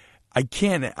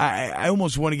 I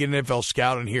almost want to get an NFL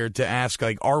scout in here to ask,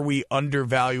 like, are we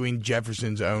undervaluing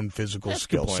Jefferson's own physical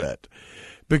skill set?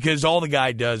 Because all the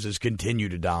guy does is continue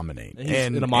to dominate. He's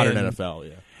in a modern NFL,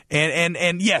 yeah.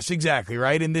 And yes, exactly,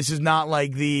 right? And this is not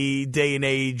like the day and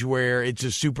age where it's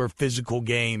a super physical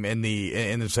game in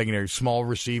the secondary. Small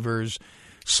receivers,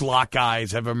 slot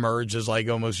guys have emerged as like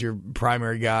almost your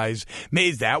primary guys.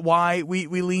 Is that why we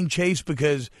lean Chase?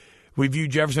 Because we view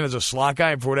Jefferson as a slot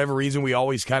guy, and for whatever reason, we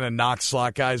always kind of knock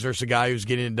slot guys versus a guy who's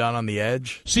getting it done on the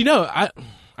edge? See, no,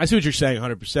 I see what you're saying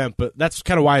 100%, but that's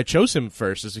kind of why I chose him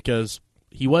first, is because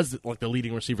he was like the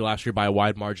leading receiver last year by a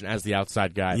wide margin as the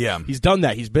outside guy. Yeah. He's done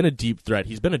that. He's been a deep threat.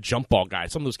 He's been a jump ball guy.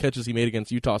 Some of those catches he made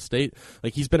against Utah State,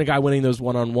 like he's been a guy winning those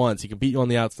one-on-ones. He can beat you on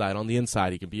the outside, on the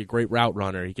inside. He can be a great route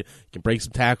runner. He can break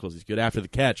some tackles. He's good after the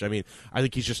catch. I mean, I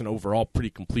think he's just an overall pretty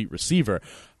complete receiver.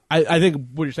 I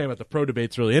think what you're saying about the pro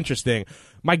debate's really interesting.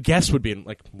 My guess would be,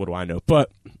 like, what do I know? But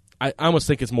I almost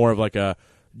think it's more of like a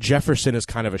Jefferson is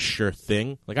kind of a sure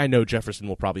thing. Like, I know Jefferson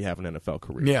will probably have an NFL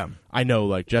career. Yeah. I know,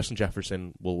 like, Justin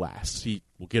Jefferson will last. He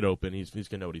will get open. He's going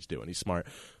to know what he's doing. He's smart.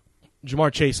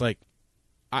 Jamar Chase, like,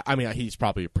 I mean, he's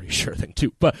probably a pretty sure thing,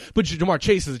 too. But Jamar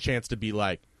Chase has a chance to be,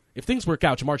 like, if things work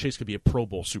out, Jamar Chase could be a Pro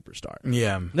Bowl superstar.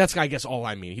 Yeah. And that's, I guess, all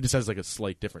I mean. He just has, like, a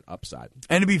slight different upside.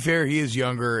 And to be fair, he is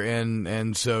younger,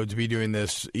 and so to be doing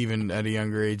this even at a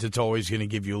younger age, it's always going to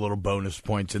give you a little bonus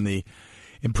points in the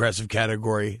impressive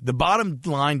category. The bottom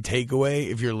line takeaway,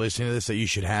 if you're listening to this, that you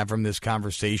should have from this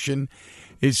conversation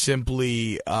is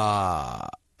simply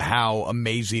how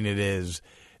amazing it is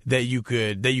that you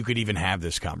could even have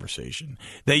this conversation.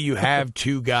 That you have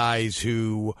two guys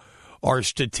who are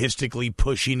statistically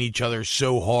pushing each other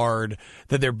so hard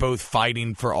that they're both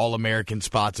fighting for All-American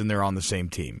spots and they're on the same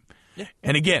team. Yeah.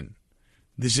 And again,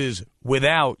 this is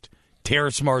without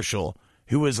Terrace Marshall,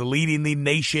 who was leading the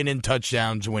nation in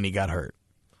touchdowns when he got hurt.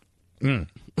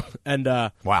 And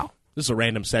wow. This is a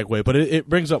random segue, but it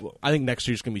brings up, I think next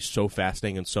year's going to be so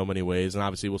fascinating in so many ways, and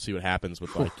obviously we'll see what happens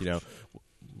with, like, you know,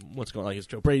 what's going on. Like, is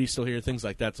Joe Brady still here? Things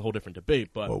like that's a whole different debate.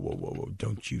 But Whoa.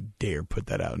 Don't you dare put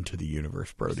that out into the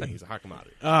universe, Brody. He's a hot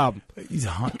commodity. He's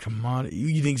a hot commodity.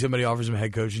 You think somebody offers him a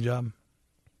head coaching job?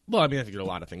 Well, I mean, I think there are a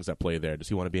lot of things that play there. Does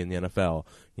he want to be in the NFL?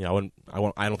 You know,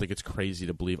 I don't think it's crazy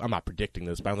to believe. I'm not predicting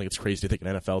this, but I don't think it's crazy to think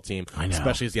an NFL team,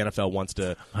 especially as the NFL wants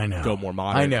to go more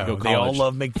modern. I know. Go they all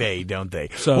love McVay, don't they?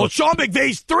 So, well, Sean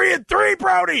McVay's 3-3,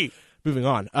 Brody. Moving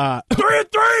on.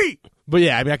 3-3. But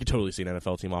yeah, I mean, I could totally see an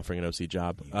NFL team offering an OC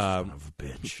job. Son of a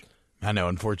bitch. I know.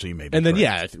 Unfortunately, you may be. And then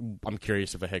correct. I'm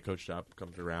curious if a head coach job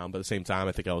comes around. But at the same time,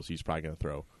 I think LSU's probably going to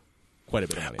throw quite a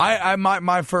bit of money.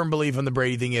 My firm belief on the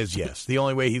Brady thing is yes. The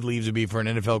only way he leaves would be for an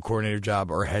NFL coordinator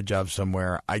job or a head job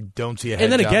somewhere. I don't see a head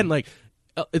job. And then again, like,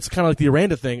 it's kind of like the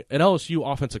Aranda thing. An LSU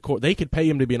offensive they could pay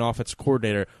him to be an offensive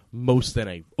coordinator most than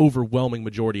a overwhelming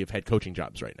majority of head coaching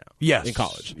jobs right now. Yes, in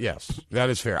college. Yes, that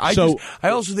is fair. I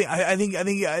also think I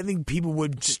think people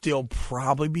would still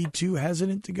probably be too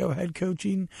hesitant to go head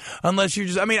coaching unless you're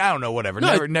just. I mean, I don't know. Whatever.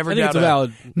 No,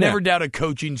 never doubt a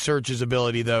coaching search's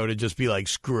ability though to just be like,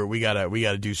 screw it. We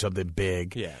gotta do something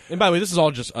big. Yeah. And by the way, this is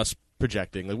all just us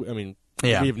projecting. I mean.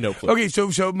 Yeah. We have no clue. Okay,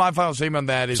 so my final statement on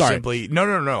that is simply no.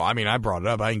 I mean, I brought it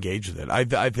up. I engaged with it.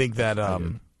 I think that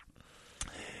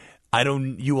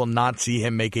you will not see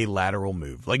him make a lateral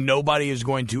move. Like, nobody is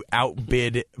going to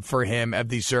outbid for him at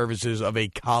the services of a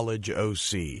college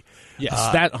OC.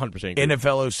 Yes, that 100%.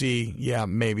 NFL OC, yeah,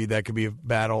 maybe that could be a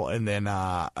battle, and then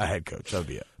a head coach. That would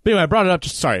be it. But anyway, I brought it up.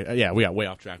 We got way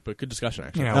off track, but good discussion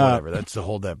actually. Yeah, whatever. That's the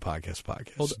Hold That podcast.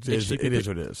 It is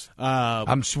what it is.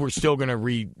 We're still going to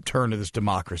return to this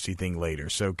democracy thing later.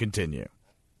 So continue.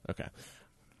 Okay,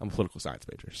 I'm a political science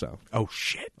major, so. Oh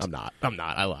shit! I'm not.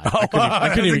 I lied. Oh, I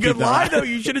couldn't even a good keep that lie though.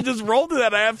 You should have just rolled to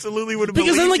that. I absolutely would have.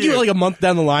 Because then, you. Like a month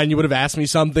down the line, you would have asked me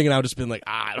something, and I would have just been like,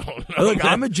 I don't know. Look,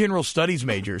 I'm a general studies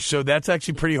major, so that's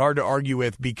actually pretty hard to argue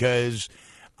with because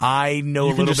I know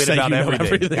a little bit about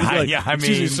everything. Like, yeah, I mean,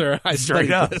 excuse me, sir, I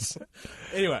straight up. This.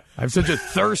 Anyway, I have such a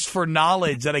thirst for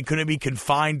knowledge that I couldn't be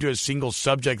confined to a single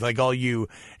subject like all you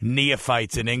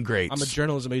neophytes and ingrates. I'm a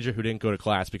journalism major who didn't go to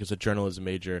class because a journalism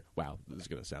major, wow, this is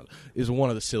going to sound, is one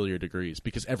of the sillier degrees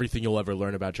because everything you'll ever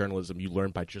learn about journalism you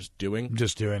learn by just doing.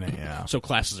 Just doing it, yeah. So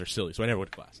classes are silly, so I never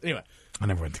went to class. Anyway. I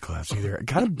never went to class either. It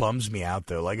kind of bums me out,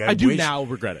 though. Like I do now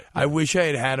regret it. I wish I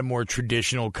had had a more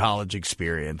traditional college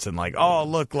experience and like, oh,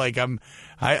 look, like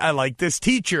I like this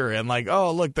teacher and like,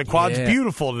 oh, look, the quad's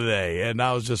beautiful today. And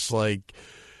I was just like,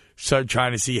 started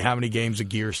trying to see how many games of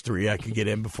Gears 3 I could get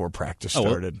in before practice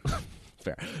started.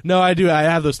 Fair. No, I do. I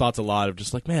have those thoughts a lot of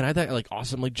just like, man, I thought like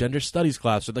awesome like gender studies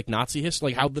class or like Nazi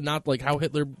history, like how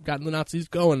Hitler got the Nazis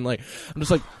going. Like I'm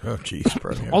just like, oh jeez,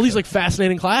 bro. all these like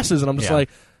fascinating classes, and I'm just Yeah. like,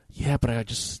 yeah, but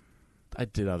I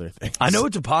did other things. I know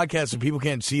it's a podcast and people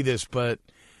can't see this, but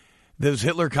those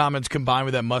Hitler comments combined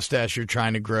with that mustache you're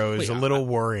trying to grow is a little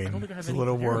worrying. I don't think I have It's a any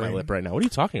little hair on my worrying. lip right now. What are you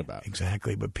talking about?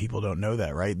 Exactly, but people don't know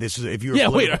that, right? This is if you were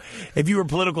Yeah, if you were a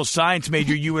political science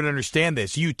major, you would understand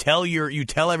this. You tell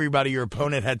everybody your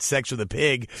opponent had sex with a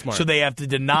pig, Smart. so they have to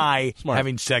deny Smart.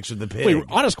 having sex with the pig. Wait,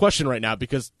 honest question right now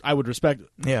because I would respect.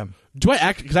 Yeah. Do I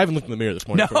act? Because I haven't looked in the mirror this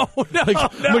morning. No, no, like, no.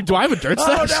 I'm like, do I have a dirt Oh,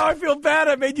 stash? now I feel bad.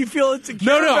 I made you feel insecure.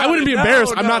 No, about I wouldn't it. be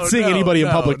embarrassed. No, I'm not seeing anybody in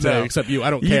public today no. except you. I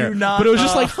don't You care. do not, but it was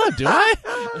just like, do I?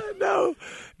 No,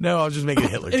 I was just making a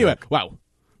Hitler Anyway, joke. wow.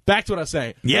 Back to what I was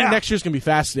saying. I Yeah. think next year's going to be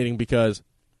fascinating because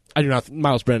I do not.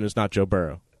 Miles Brennan is not Joe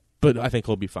Burrow, but I think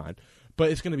he'll be fine.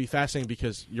 But it's going to be fascinating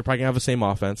because you're probably going to have the same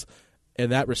offense,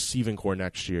 and that receiving core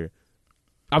next year.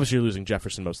 Obviously, you're losing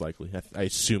Jefferson most likely. I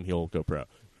assume he'll go pro.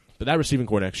 But that receiving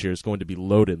core next year is going to be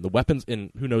loaded. The weapons, and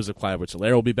who knows if Clyde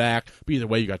Edwards-Helaire will be back. But either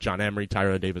way, you got John Emery,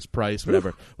 Tyrone Davis-Price,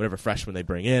 whatever freshman they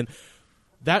bring in.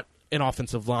 That in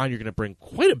offensive line, you're going to bring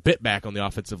quite a bit back on the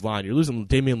offensive line. You're losing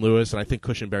Damian Lewis, and I think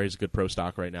Cushenberry's a good pro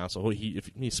stock right now. So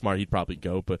if he's smart, he'd probably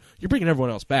go. But you're bringing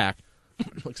everyone else back,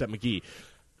 except McGee.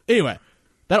 Anyway,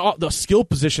 the skill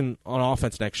position on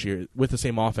offense next year with the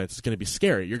same offense is going to be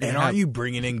scary. You're going And to aren't you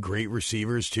bringing in great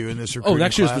receivers too in this recruiting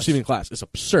next year's class? receiving class is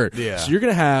absurd. Yeah. So you're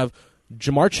going to have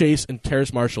Jamar Chase and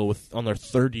Terrace Marshall on their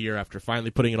third year after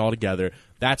finally putting it all together.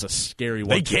 That's a scary one.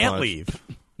 They can't leave.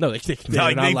 No, they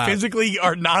Like, not they allowed. physically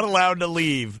are not allowed to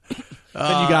leave.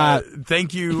 Then you got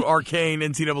thank you, arcane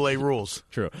NCAA rules.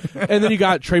 true, and then you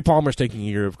got Trey Palmer's taking a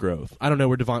year of growth. I don't know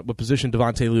what position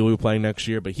Devontae Lee will be playing next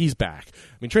year, but he's back. I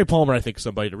mean, Trey Palmer, I think, is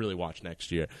somebody to really watch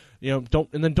next year. You know,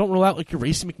 don't rule out like your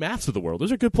Racey McMaths of the world.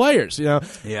 Those are good players. You know,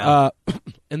 Yeah.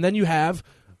 And then you have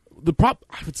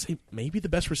I would say maybe the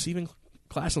best receiving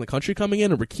class in the country coming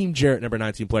in, or Rakeem Jarrett, number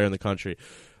 19 player in the country.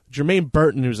 Jermaine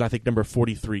Burton, who's I think number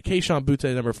 43, Keyshawn Butte,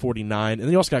 number 49, and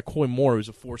then you also got Coy Moore, who's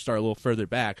a 4-star, a little further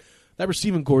back. That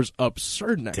receiving core is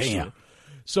absurd next year.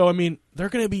 So I mean, they're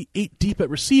going to be 8 deep at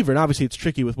receiver, and obviously it's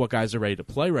tricky with what guys are ready to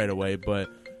play right away. But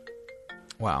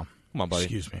Wow. come on, buddy,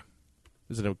 Excuse me.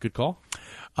 is it a good call?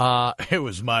 It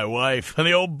was my wife and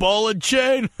the old ball and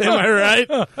chain. Am I right?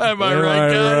 Am I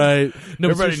right, guys? Right. No,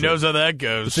 Everybody seriously. knows how that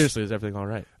goes. Seriously, is everything all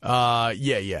right?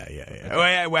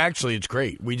 Yeah. Well, actually, it's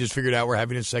great. We just figured out we're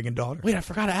having a second daughter. Wait, I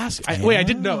forgot to ask. I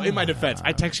didn't know. In my defense,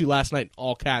 I texted you last night in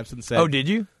all caps and said, Oh, did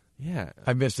you? yeah,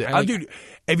 I missed it. I Dude,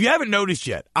 if you haven't noticed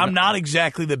yet, I'm not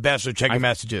exactly the best at checking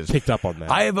messages. picked up on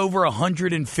that. I have over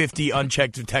 150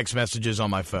 unchecked text messages on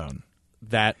my phone.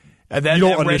 that That you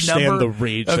don't red understand number? the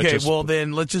rage. that Okay, just- well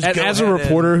then let's just And go as a ahead and-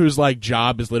 reporter whose like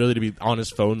job is literally to be on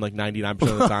his phone like 99%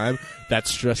 of the time, that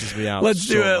stresses me out. Let's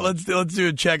so do it. much. Let's do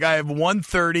a check. I have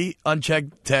 130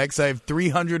 unchecked texts. I have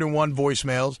 301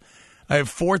 voicemails. I have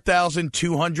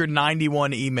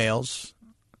 4,291 emails.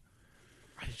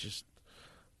 I just.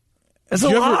 That's Do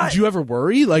a you, lot. do you ever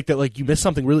worry like that? Like you missed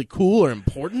something really cool or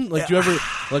important? Like do you ever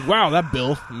like wow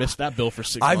missed that bill for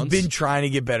 6 I've months? been trying to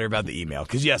get better about the email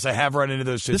because yes, I have run into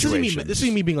those This situations.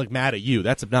 isn't me being like mad at you.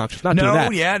 That's obnoxious. Not doing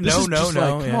that. This is just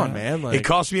like, come on, man. Like, it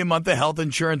cost me a month of health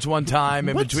insurance one time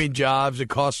in What? between jobs. It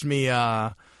cost me,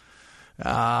 like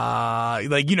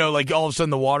all of a sudden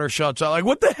the water shuts out. Like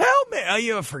what the hell, man?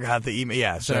 I forgot the email.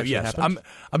 Yeah, so actually yes, happened?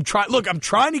 I'm trying. Look, I'm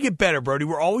trying to get better, Brody.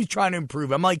 We're always trying to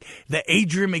improve. I'm like the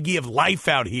Adrian McGee of life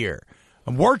out here.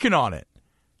 I'm working on it.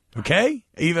 Okay?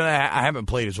 Even I haven't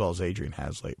played as well as Adrian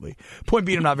has lately. Point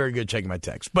being, I'm not very good at checking my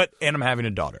texts. And I'm having a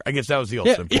daughter. I guess that was the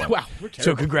ultimate point. wow, we're So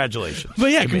terrible. congratulations.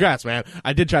 But yeah, to me. congrats, man.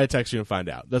 I did try to text you and find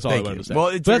out. That's all Thank I wanted you. to say. Well,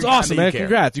 it's but that's very kind awesome, that you man. care.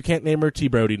 Congrats. You can't name her T.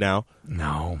 Brody now.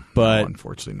 No, But-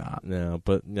 unfortunately not. No,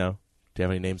 but no. Do you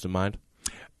have any names in mind?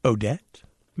 Odette,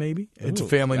 maybe. It's a Ooh,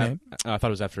 family name. I thought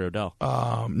it was after Odell.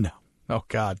 No. Oh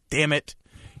God, damn it!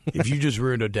 If you just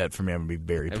ruined Odette for me, I'm gonna be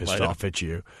very pissed might have. off at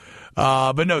you.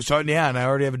 But no, so yeah, and I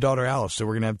already have a daughter, Alice. So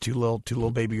we're gonna have two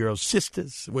little baby girls,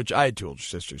 sisters. Which I had 2 older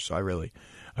sisters, so I really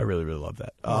love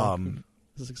that.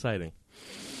 This is exciting.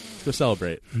 Let's go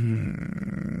celebrate.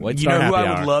 White You Star know who Happy I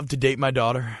would Hour. love to date my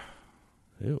daughter?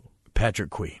 Ew.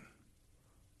 Patrick Queen.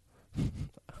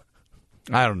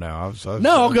 I don't know.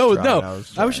 I'll go with no.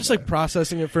 I was just like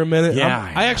processing it for a minute.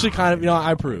 Yeah, I actually kind of,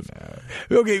 I approve.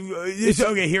 Okay,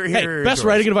 okay. Here. Best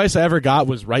writing advice I ever got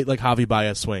was write like Javi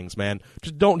Baez swings, man.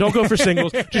 Just don't go for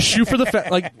singles. Just shoot for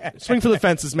the swing for the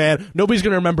fences, man. Nobody's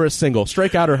gonna remember a single,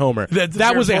 strikeout or homer.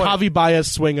 That was a Javi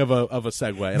Baez swing of a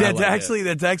segue.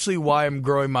 That's actually why I'm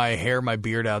growing my hair, my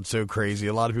beard out so crazy.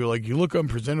 A lot of people are like, you look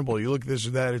unpresentable. You look this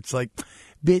or that. It's like,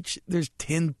 bitch, there's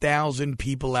 10,000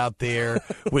 people out there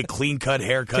with clean-cut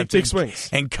haircuts swings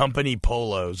and company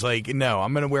polos. Like, no,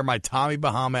 I'm going to wear my Tommy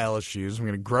Bahama Ellis shoes. I'm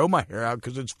going to grow my hair out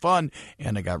because it's fun.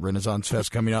 And I got Renaissance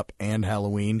Fest coming up and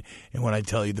Halloween. And when I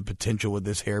tell you the potential with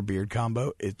this hair-beard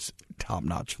combo, it's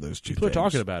top-notch for those two People things. are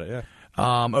talking about it,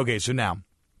 yeah. Okay, so now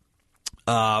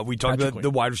we talked about the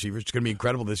wide receivers. It's going to be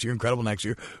incredible this year, incredible next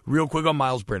year. Real quick on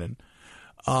Myles Brennan.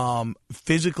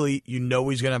 Physically, he's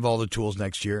going to have all the tools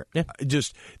next year. Yeah.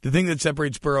 Just the thing that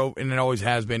separates Burrow, and it always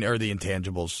has been, are the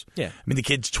intangibles. Yeah. I mean, the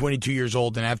kid's 22 years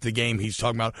old, and after the game, he's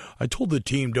talking about, I told the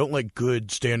team, don't let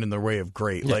good stand in the way of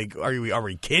great. Yeah. Like, are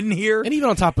we kidding here? And even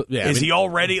on top of, he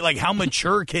already, like, how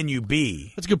mature can you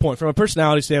be? That's a good point. From a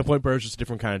personality standpoint, Burrow's just a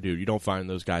different kind of dude. You don't find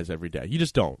those guys every day. You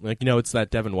just don't. Like, it's that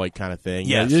Devin White kind of thing.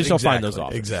 Yes, you just don't find those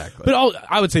often. Exactly. But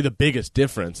I would say the biggest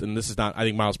difference, and this is not, I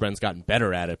think Myles Brennan's gotten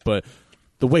better at it, but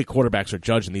the way quarterbacks are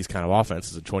judged in these kind of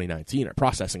offenses in 2019 are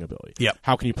processing ability. Yep.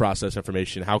 How can you process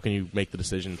information? How can you make the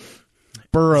decision?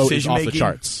 Burrow is off the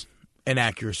charts. And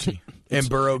accuracy. And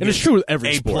Burrow gets it's true with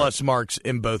every sport. A-plus marks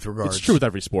in both regards. It's true with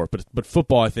every sport, but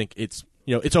football, I think it's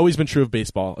always been true of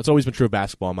baseball. It's always been true of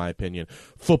basketball, in my opinion.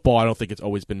 Football, I don't think it's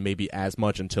always been maybe as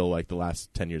much until like the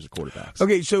last 10 years of quarterbacks.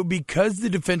 Okay, so because the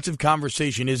defensive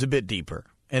conversation is a bit deeper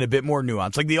and a bit more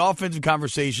nuanced. Like the offensive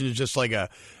conversation is just like a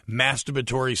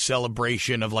masturbatory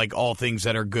celebration of like all things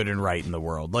that are good and right in the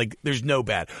world. Like there's no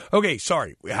bad. Okay,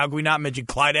 sorry. How can we not mention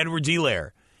Clyde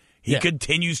Edwards-Helaire? He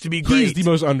continues to be great. He's the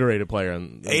most underrated player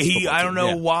in I don't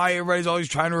know why everybody's always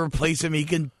trying to replace him. He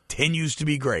continues to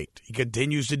be great. He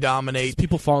continues to dominate.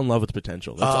 People fall in love with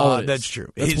potential. That's all it is. That's true.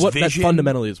 That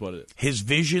fundamentally is what it is. His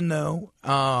vision, though,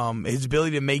 his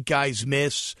ability to make guys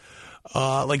miss,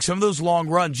 like some of those long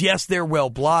runs, yes, they're well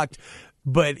blocked,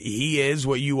 but he is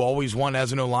what you always want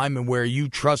as an O-lineman, where you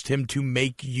trust him to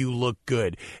make you look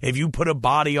good. If you put a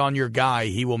body on your guy,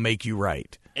 he will make you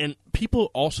right. And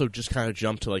people also just kind of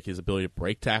jump to like his ability to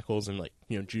break tackles and like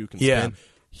juke and spin.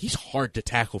 He's hard to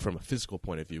tackle from a physical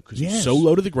point of view because he's so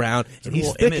low to the ground and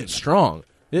he's thick and strong.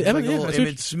 It's like a little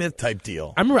Emmitt Smith type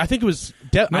deal. I remember. I think it was.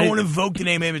 No one invoked the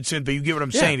name Emmitt Smith, but you get what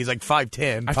I'm saying. He's like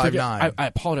 5'10", 5'9". I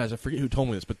apologize. I forget who told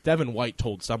me this, but Devin White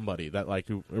told somebody that like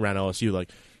who ran LSU like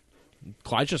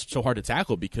Clyde's just so hard to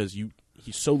tackle because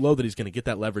he's so low that he's going to get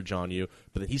that leverage on you,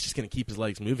 but then he's just going to keep his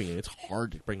legs moving, and it's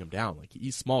hard to bring him down. Like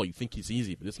he's small, you think he's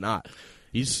easy, but it's not.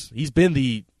 He's been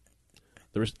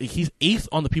he's eighth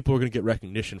on the people who are going to get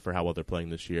recognition for how well they're playing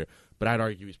this year. But I'd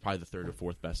argue he's probably the third or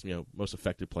fourth best, most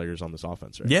effective players on this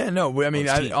offense. Right? Yeah, no, I mean,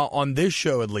 on this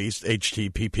show at least,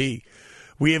 HTPP,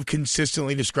 we have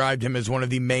consistently described him as one of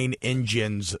the main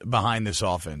engines behind this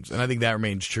offense, and I think that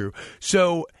remains true.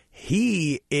 So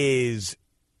he is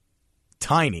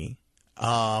tiny.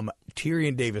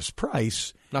 Tyrion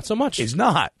Davis-Price, not so much. Is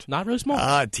not really small.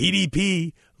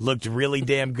 TDP looked really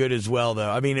damn good as well,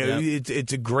 though. I mean,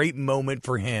 it's a great moment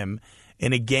for him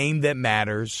in a game that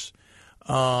matters.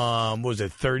 Was a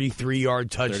 33-yard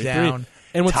touchdown. 33.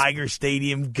 And Tiger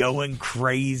Stadium going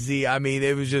crazy. I mean,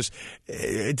 it was just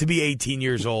to be 18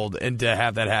 years old and to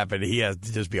have that happen, he has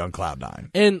to just be on cloud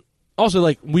nine. And also,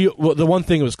 like the one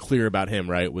thing that was clear about him,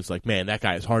 right, was like, man, that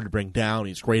guy is hard to bring down.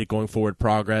 He's great at going forward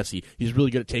progress. He's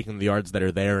really good at taking the yards that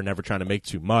are there and never trying to make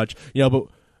too much.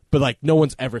 But like no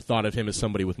one's ever thought of him as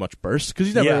somebody with much burst because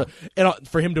he's never. And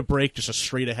for him to break just a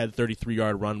straight ahead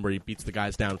 33-yard run where he beats the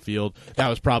guys downfield, that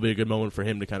was probably a good moment for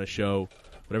him to kind of show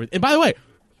whatever. And by the way,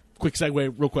 quick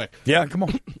segue, real quick. Yeah, come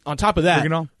on. On top of that,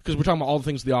 because we're talking about all the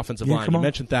things with the offensive line, you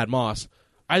mentioned Thad Moss.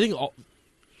 I think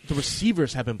the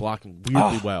receivers have been blocking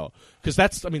weirdly well. Because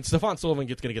Stephon Sullivan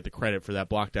going to get the credit for that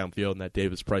block downfield and that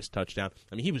Davis-Price touchdown.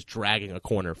 I mean, he was dragging a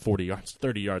corner 40 yards,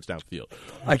 30 yards downfield.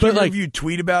 I can't remember if you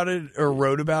tweet about it or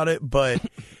wrote about it, but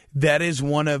that is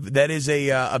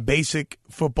a basic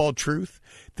football truth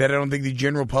that I don't think the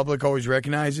general public always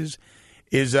recognizes.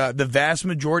 Is the vast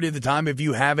majority of the time, if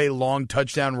you have a long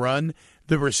touchdown run,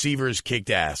 the receivers kicked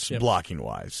ass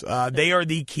blocking-wise. They are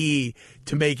the key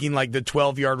to making like the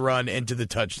 12-yard run into the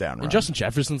touchdown run. And Justin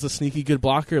Jefferson's a sneaky good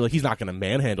blocker. Like he's not going to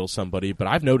manhandle somebody, but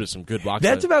I've noticed some good blocks.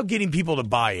 That's about getting people to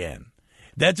buy in.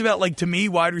 That's about, like, to me,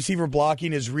 wide receiver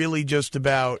blocking is really just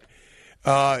about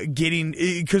getting –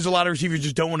 because a lot of receivers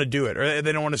just don't want to do it, or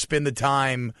they don't want to spend the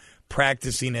time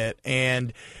practicing it.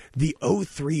 And the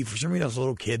 03, for some reason, I was a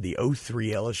little kid, the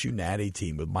 03 LSU Natty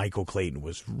team with Michael Clayton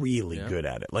was really good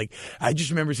at it. Like, I just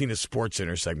remember seeing a Sports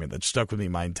Center segment that stuck with me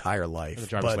my entire life. And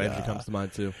Jarvis Landry comes to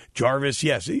mind, too. Jarvis,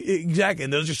 yes, exactly.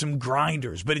 And those are some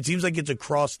grinders. But it seems like it's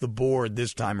across the board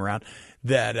this time around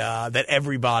that that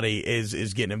everybody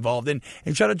is getting involved. And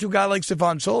shout out to a guy like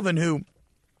Stephon Sullivan, who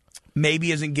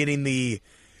maybe isn't getting the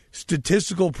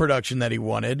statistical production that he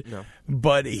wanted,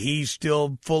 but he's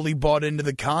still fully bought into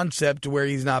the concept to where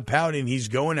he's not pouting. He's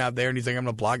going out there and he's like, I'm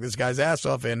going to block this guy's ass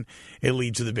off, and it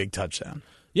leads to the big touchdown.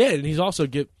 Yeah, and he's also I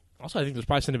think there's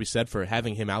probably something to be said for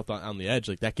having him out on the edge.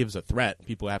 Like, that gives a threat.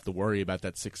 People have to worry about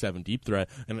that 6'7" deep threat,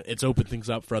 and it's opened things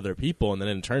up for other people, and then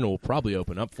in turn it will probably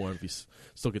open up for him if he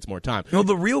still gets more time. Well,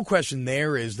 the real question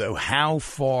there is, though, how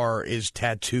far is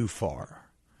Tattoo far?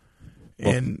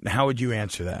 And how would you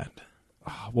answer that?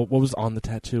 What was on the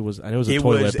tattoo? I know it was a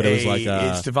toilet, but it was like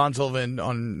it's Stephon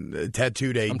Sullivan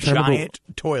tattooed a giant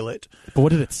toilet. But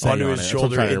what did it say onto on his it?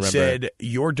 shoulder? It said,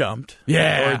 "You're dumped."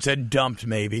 Yeah, or it said "dumped."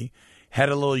 Maybe had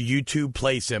a little YouTube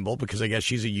play symbol because I guess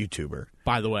she's a YouTuber.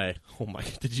 By the way,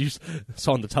 did you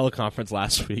saw in the teleconference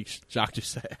last week? Jacques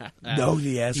Doucet. No,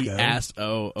 he asked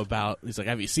about. He's like,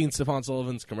 "Have you seen Stephon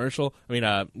Sullivan's commercial? I mean,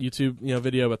 YouTube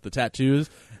video about the tattoos."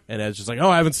 And it's just like, "Oh,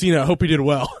 I haven't seen it. I hope he did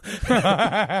well." And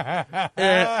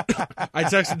I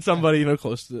texted somebody,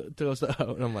 close to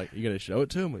and I'm like, "You gonna show it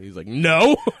to him?" And he's like,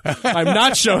 "No, I'm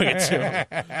not showing it to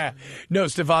him." No,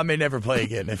 Stephon may never play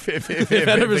again if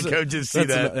the coaches see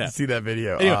that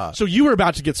video. Anyway, so you were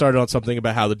about to get started on something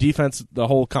about how the defense, the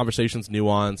whole conversation's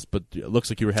nuanced, but it looks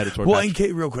like you were headed toward. Well,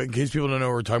 real quick, in case people don't know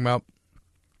what we're talking about,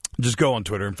 just go on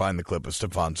Twitter and find the clip of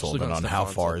Stephon Sullivan on how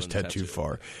far is Tattoo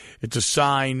far. It's a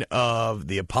sign of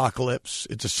the apocalypse.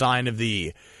 It's a sign of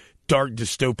the dark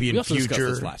dystopian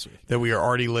future that we are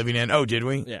already living in. Oh, did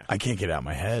we? Yeah. I can't get it out of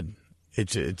my head.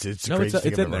 It's the craziest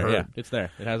thing I've ever heard. Yeah, it's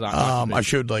there. It has. I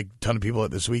showed a ton of people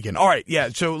it this weekend. All right, yeah.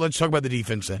 So let's talk about the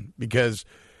defense then, because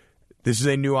this is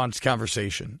a nuanced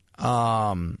conversation.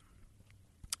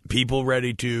 People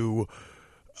ready to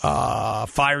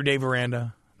fire Dave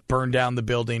Aranda, burn down the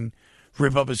building,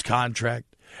 rip up his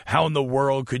contract. How in the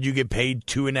world could you get paid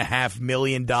 $2.5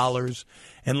 million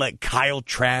and let Kyle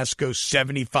Trask go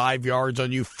 75 yards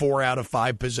on you 4 out of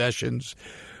 5 possessions?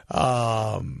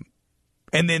 And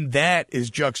then that is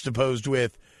juxtaposed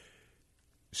with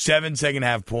 7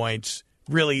 second-half points,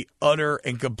 really utter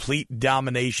and complete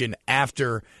domination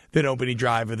after that opening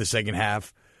drive of the second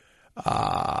half,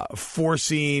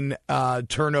 forcing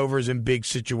turnovers in big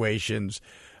situations.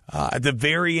 At the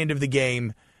very end of the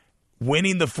game,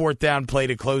 winning the 4th down play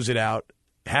to close it out,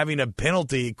 having a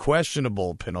penalty,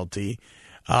 questionable penalty,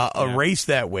 erase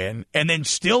that win, and then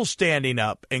still standing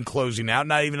up and closing out,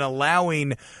 not even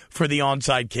allowing for the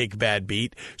onside kick bad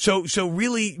beat. So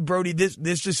really, Brody, this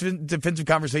defensive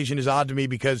conversation is odd to me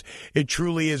because it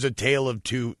truly is a tale of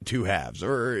two halves,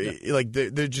 or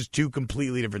they're just two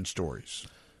completely different stories.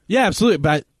 Yeah, absolutely.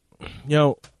 But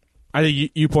I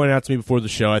think you pointed out to me before the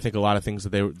show. I think a lot of things that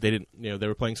they didn't. They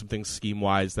were playing some things scheme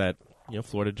wise that.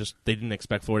 Florida they didn't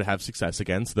expect Florida to have success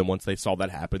again. So then once they saw that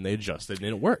happen, they adjusted and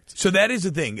it worked. So that is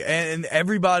the thing, and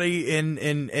everybody and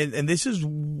this is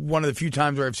one of the few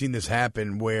times where I've seen this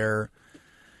happen, where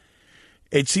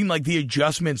it seemed like the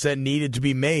adjustments that needed to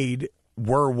be made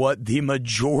were what the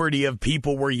majority of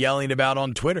people were yelling about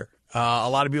on Twitter. A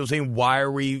lot of people saying, "Why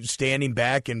are we standing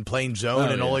back and playing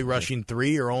zone and only rushing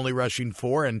 3 or only rushing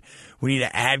 4? And we need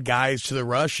to add guys to the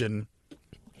rush." And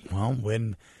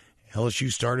when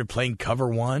LSU started playing cover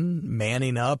 1,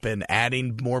 manning up, and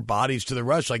adding more bodies to the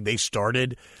rush, they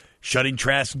started shutting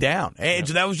Trask down. And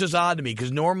so that was just odd to me,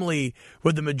 because normally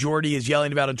what the majority is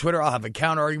yelling about on Twitter, I'll have a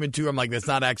counter argument to. I'm like, that's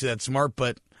not actually that smart,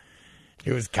 but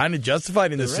it was kind of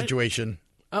justified in this situation.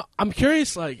 I'm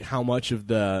curious, how much of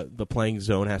the playing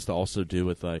zone has to also do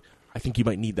with I think you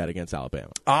might need that against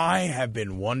Alabama. I have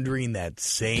been wondering that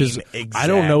same exact I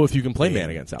don't know if you can play man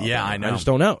against Alabama. Yeah, I know. I just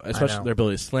don't know, especially their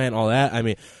ability to slant, all that. I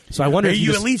mean, so I wonder if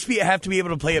you at least have to be able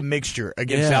to play a mixture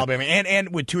against Alabama.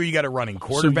 And with Tua, you got a running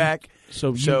quarterback.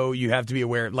 So you have to be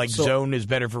aware, zone is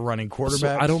better for running quarterbacks.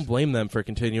 So I don't blame them for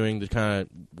continuing to kind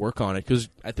of work on it, because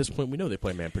at this point we know they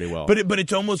play man pretty well. But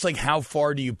it's almost like, how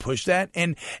far do you push that?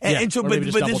 And so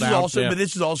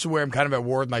this is also where I'm kind of at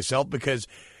war with myself, because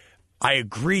I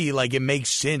agree, it makes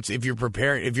sense if you're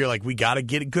preparing, if you're like, we got to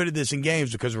get good at this in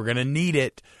games because we're going to need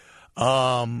it.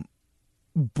 But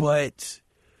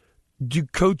do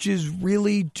coaches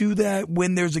really do that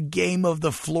when there's a game of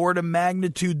the Florida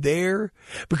magnitude there?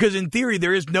 Because in theory,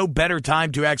 there is no better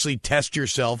time to actually test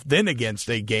yourself than against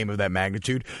a game of that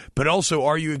magnitude. But also,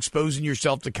 are you exposing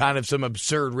yourself to kind of some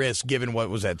absurd risk given what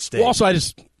was at stake? Well, also,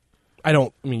 I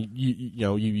don't. I mean,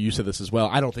 you said this as well.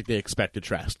 I don't think they expected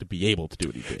Trask to be able to do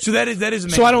what he did. So that is a main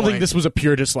So I don't point. think this was a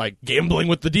pure just like gambling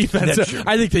with the defense. That's true.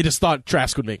 I think they just thought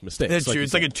Trask would make mistakes. That's like true. you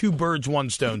It's said. like a two birds, one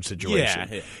stone situation.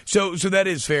 Yeah. So that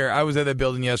is fair. I was at that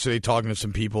building yesterday talking to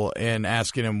some people and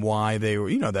asking them why they were,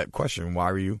 that question,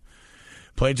 why were you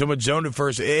playing so much zone at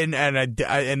first? And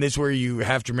this is where you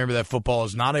have to remember that football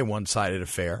is not a one-sided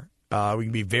affair. We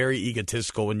can be very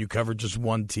egotistical when you cover just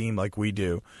one team like we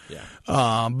do.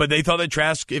 Yeah. But they thought that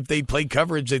Trask, if they played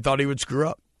coverage, they thought he would screw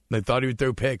up. They thought he would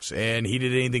throw picks, and he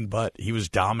did anything but. He was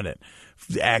dominant,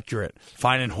 accurate,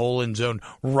 finding hole in zone,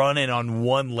 running on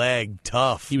one leg,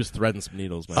 tough. He was threading some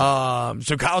needles, man.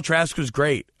 So Kyle Trask was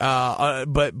great.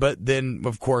 But then,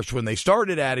 of course, when they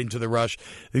started adding to the rush,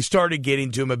 they started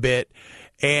getting to him a bit.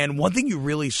 And one thing you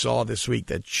really saw this week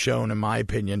that's shown, in my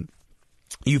opinion,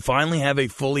 you finally have a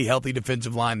fully healthy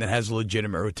defensive line that has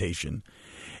legitimate rotation.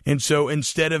 And so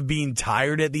instead of being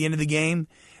tired at the end of the game,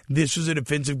 this was a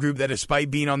defensive group that, despite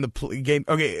being on the game,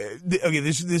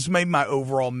 this made my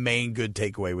overall main good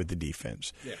takeaway with the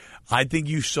defense. Yeah. I think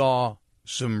you saw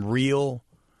some real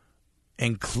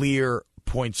and clear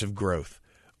points of growth.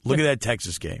 Look at that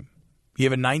Texas game. You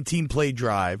have a 19-play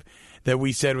drive that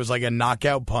we said was like a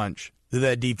knockout punch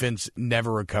that defense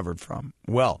never recovered from.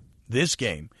 Well, this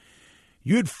game,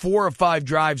 you had 4 or 5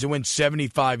 drives that went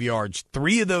 75 yards.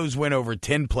 3 of those went over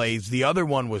 10 plays. The other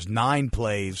one was 9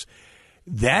 plays.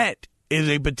 That is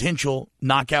a potential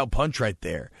knockout punch right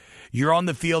there. You're on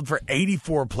the field for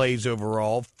 84 plays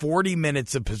overall, 40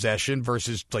 minutes of possession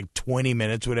versus like 20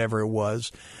 minutes, whatever it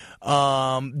was.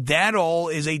 That all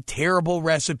is a terrible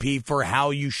recipe for how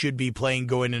you should be playing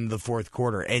going into the fourth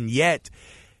quarter. And yet,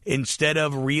 instead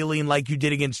of reeling like you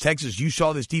did against Texas, you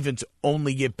saw this defense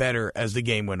only get better as the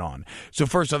game went on. So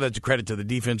first off, that's a credit to the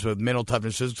defense with mental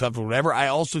toughness, physical toughness, whatever. I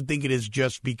also think it is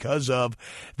just because of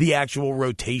the actual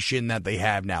rotation that they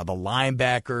have now. The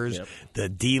linebackers, the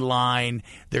D-line,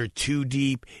 they're 2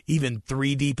 deep, even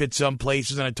 3 deep at some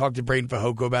places. And I talked to Braden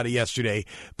Fajoko about it yesterday,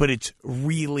 but it's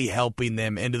really helping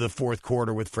them into the fourth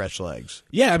quarter with fresh legs.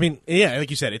 Yeah, I mean, like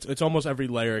you said, it's almost every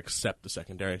layer except the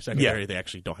secondary. They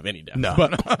actually don't have any depth. No.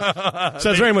 But, so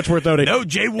it's very much worth noting. No,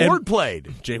 Jay Ward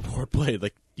played. Jay Ward played,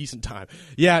 like, decent time.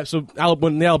 Yeah, so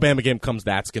when the Alabama game comes,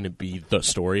 that's going to be the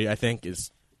story, I think,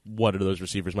 is what those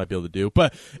receivers might be able to do.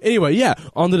 But anyway, yeah,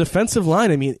 on the defensive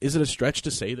line, I mean, is it a stretch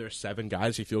to say there's 7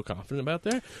 guys you feel confident about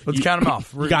there? Let's count them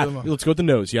off. Let's go with the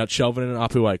nose. You got Shelvin and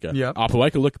Apuaika. Yeah.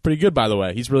 Apuaika looked pretty good, by the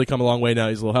way. He's really come a long way now.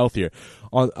 He's a little healthier.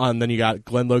 Then you got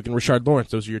Glenn Logan and Rashard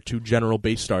Lawrence. Those are your 2 general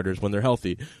base starters when they're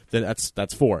healthy. Then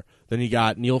that's 4. Then you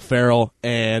got Neil Farrell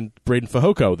and Braden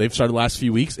Fajoko. They've started the last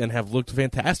few weeks and have looked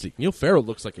fantastic. Neil Farrell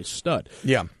looks like a stud.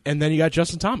 Yeah. And then you got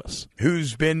Justin Thomas,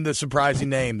 who's been the surprising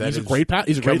name. He's a great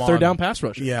third down pass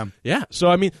rusher. Yeah. Yeah. So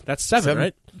I mean, that's 7,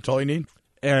 right? That's all you need.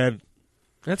 And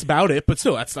that's about it, but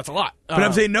still, that's a lot. But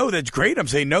I'm saying no, that's great. I'm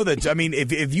saying no, that's. I mean,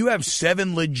 if you have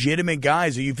 7 legitimate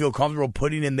guys that you feel comfortable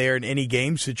putting in there in any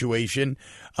game situation,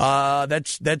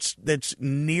 that's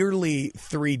nearly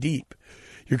 3 deep.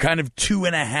 You're kind of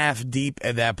 2.5 deep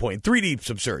at that point. 3 deep's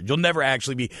absurd. You'll never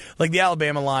actually be like the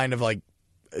Alabama line of like.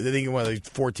 I think it was like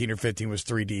 14 or 15 was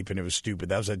 3 deep, and it was stupid.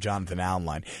 That was that Jonathan Allen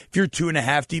line. If you're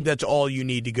 2.5 deep, that's all you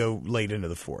need to go late into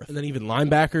the fourth. And then even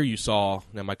linebacker, you saw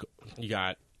you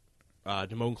got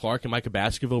Damone Clark and Micah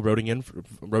Baskerville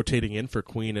rotating in for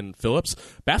Queen and Phillips.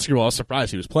 Baskerville, I was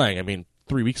surprised he was playing. I mean,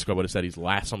 3 weeks ago I would have said he's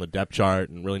last on the depth chart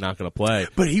and really not going to play.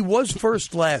 But he was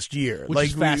first last year, which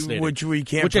is fascinating. Which we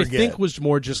can't forget. Which I think was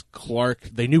more just Clark.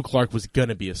 They knew Clark was going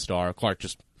to be a star. Clark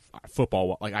just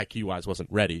football, like IQ-wise,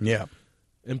 wasn't ready. Yeah.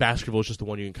 And Baskerville is just the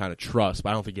one you can kind of trust,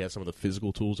 but I don't think he has some of the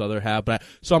physical tools others have. But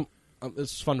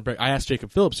it's fun to break. I asked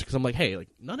Jacob Phillips because I'm like, hey, like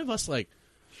none of us like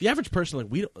the average person. Like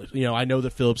we, I know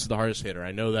that Phillips is the hardest hitter.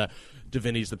 I know that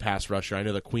Davini's the pass rusher. I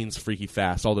know that Queen's freaky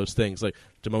fast. All those things. Like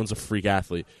Damone's a freak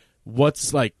athlete.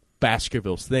 What's like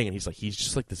Baskerville's thing? And he's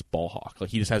just like this ball hawk. Like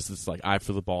he just has this like eye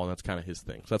for the ball, and that's kind of his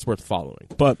thing. So that's worth following.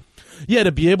 But yeah,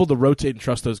 to be able to rotate and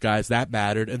trust those guys, that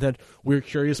mattered. And then we were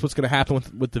curious what's going to happen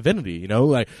with Divinity.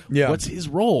 What's his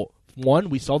role? One,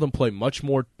 we saw them play much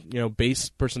more base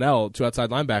personnel, 2 outside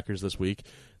linebackers this week.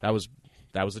 That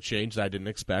was a change that I didn't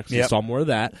expect. So you saw more of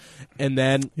that. And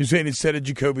then you're saying instead of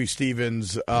Jacoby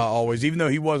Stevens always, even though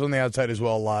he was on the outside as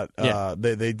well a lot,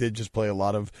 they did just play a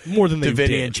lot of more than they Davini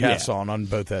did. and Chasson on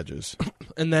both edges.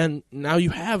 And then now you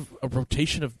have a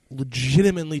rotation of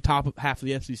legitimately top half of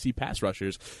the SEC pass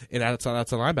rushers and outside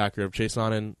linebacker of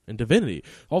Chasson and Divinity.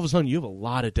 All of a sudden, you have a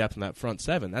lot of depth in that front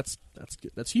 7. That's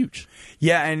huge.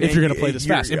 Yeah, and if you're going to play this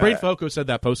fast, and Braden Fajoko said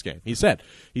that post game. He's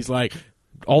like,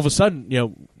 all of a sudden,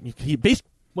 he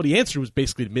Well, the answer was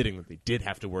basically admitting that they did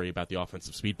have to worry about the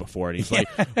offensive speed before, and he's like,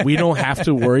 we don't have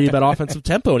to worry about offensive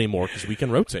tempo anymore because we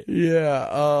can rotate. Yeah.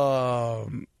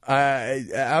 Out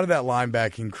of that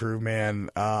linebacking crew, man,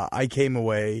 I came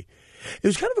away. It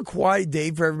was kind of a quiet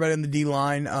day for everybody on the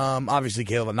D-line. Obviously,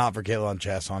 not for K'Lavon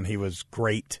Chaisson. He was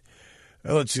great.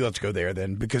 Let's go there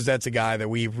then, because that's a guy that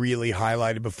we really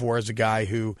highlighted before as a guy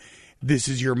who this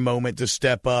is your moment to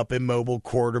step up, immobile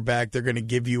quarterback. They're going to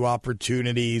give you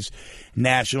opportunities.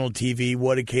 National TV,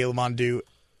 what did K'Lavon do?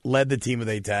 Led the team with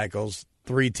 8 tackles,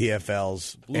 3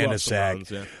 TFLs, and a sack. Runs,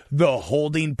 yeah. The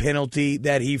holding penalty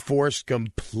that he forced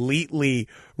completely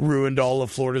ruined all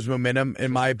of Florida's momentum.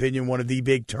 In my opinion, one of the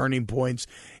big turning points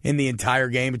in the entire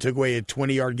game. It took away a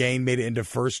 20-yard gain, made it into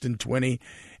 1st and 20.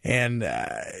 And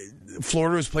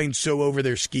Florida was playing so over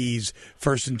their skis.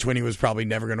 1st and 20 was probably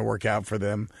never going to work out for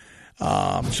them.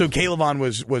 So K'Lavon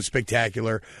was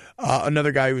spectacular.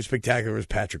 Another guy who was spectacular was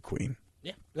Patrick Queen.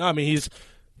 Yeah, no, I mean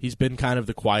he's been kind of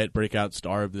the quiet breakout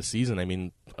star of the season. I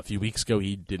mean, a few weeks ago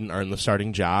he didn't earn the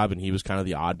starting job, and he was kind of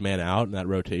the odd man out in that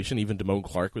rotation. Even Damone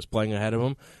Clark was playing ahead of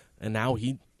him, and now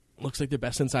he looks like the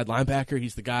best inside linebacker.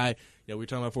 He's the guy, we were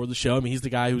talking about before the show. I mean, he's the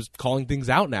guy who's calling things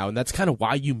out now, and that's kind of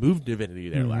why you moved Divinity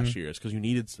there last year, is because you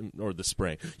needed or the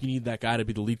spring. You need that guy to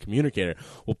be the lead communicator.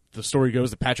 Well, the story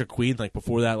goes that Patrick Queen,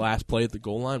 before that last play at the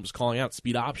goal line, was calling out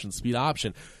speed option.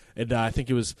 And I think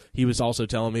he was also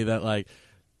telling me that,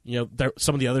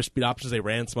 some of the other speed options they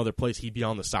ran, some other plays, he'd be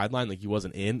on the sideline, he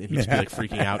wasn't in, and he'd just be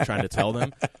freaking out trying to tell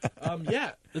them.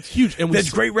 Yeah, it's huge. And that's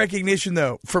great recognition,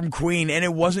 though, from Queen, and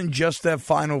it wasn't just that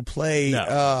final play.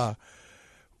 No.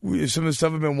 Some of the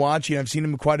stuff I've been watching, I've seen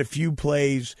him in quite a few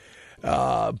plays,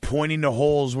 pointing to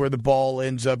holes where the ball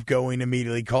ends up going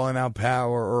immediately, calling out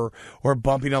power or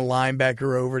bumping a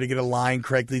linebacker over to get a line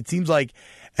correctly. It seems like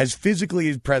as physically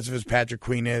impressive as Patrick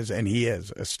Queen is, and he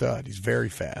is a stud, he's very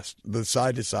fast. The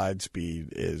side-to-side speed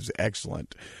is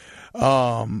excellent.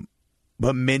 But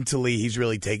mentally, he's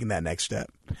really taken that next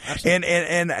step. Absolutely.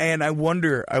 And I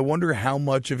wonder how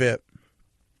much of it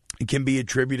can be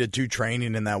attributed to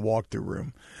training in that walkthrough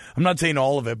room. I'm not saying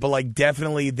all of it, but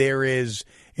definitely there is,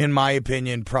 in my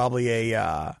opinion, probably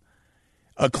a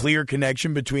clear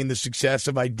connection between the success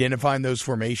of identifying those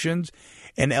formations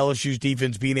and LSU's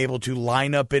defense being able to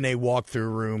line up in a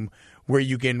walkthrough room where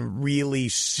you can really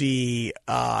see,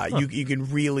 you can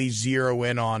really zero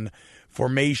in on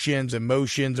formations and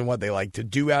motions and what they like to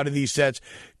do out of these sets,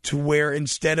 to where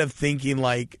instead of thinking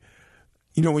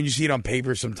when you see it on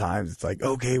paper sometimes, it's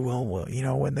okay, well,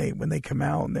 when they come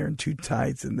out and they're in too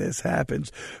tights and this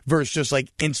happens, versus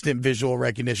just instant visual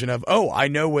recognition of, I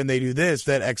know when they do this,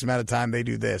 that X amount of time they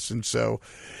do this. And so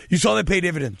you saw that pay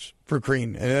dividends for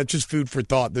Crean, and that's just food for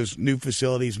thought. Those new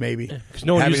facilities, maybe. Because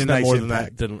no one uses that more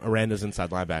than Aranda's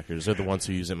inside linebackers. They're the ones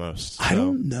who use it most. So. I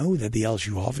don't know that the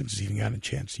LSU offense has even gotten a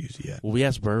chance to use it yet. Well, we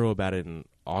asked Burrow about it in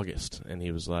August, and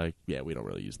he was like, "Yeah, we don't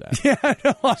really use that."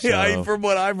 Yeah, no, from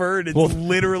what I've heard, it's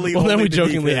literally. Well, then we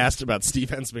jokingly asked about Steve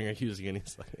Hensminger using it.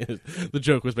 He's like, the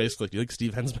joke was basically, "Do you think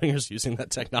Steve Hensminger's using that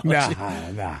technology?"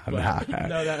 Nah.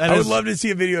 I would love to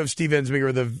see a video of Steve Hensminger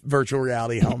with a virtual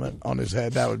reality helmet on his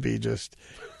head. That would be just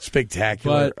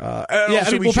spectacular. But,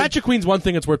 Patrick Queen's one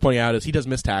thing that's worth pointing out is he does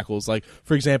miss tackles.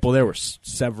 For example, there were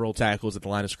several tackles at the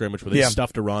line of scrimmage where they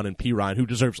stuffed a run, and P. Ryan, who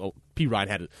deserves P.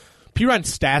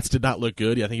 Ryan's stats did not look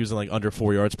good. I think he was in under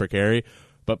 4 yards per carry.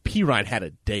 But P. Ryan had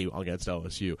a day against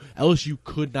LSU. LSU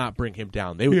could not bring him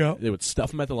down. They would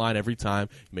stuff him at the line every time,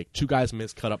 make 2 guys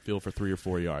miss, cut upfield for 3 or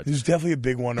 4 yards. There's definitely a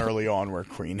big one early on where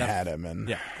Queen had him.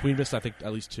 And Queen missed, I think,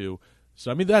 at least 2. So,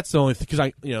 I mean, that's the only thing,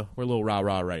 because we're a little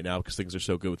rah-rah right now because things are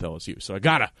so good with LSU. So I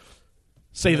got to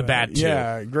say the bad, too.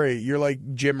 Yeah, great. You're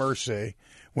like Jim Irsay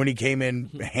when he came in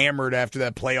hammered after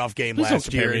that playoff game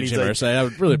last year. And he's Jim Irsay. I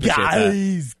would really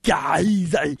appreciate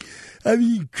Guys, I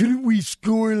mean, couldn't we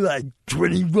score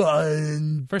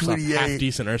 21, First 28? Off,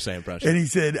 half-decent Irsay impression. And he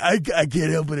said, I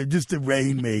can't help it. I'm just a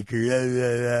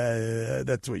rainmaker.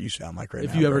 That's what you sound like right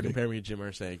now. If you ever compare me to Jim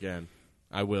Irsay again,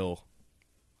 I will.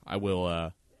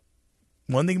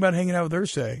 One thing about hanging out with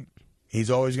Irsay,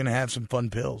 he's always going to have some fun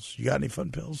pills. You got any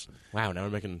fun pills? Wow, now we're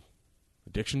making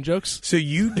addiction jokes? So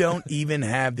you don't even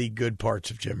have the good parts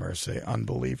of Jim Irsay.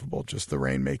 Unbelievable. Just the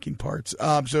rain-making parts.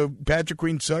 So Patrick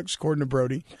Queen sucks, according to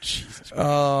Brody. Jesus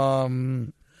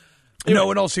no,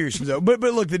 in all seriousness, though. But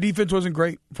look, the defense wasn't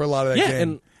great for a lot of that game.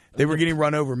 And they were getting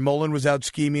run over. Mullen was out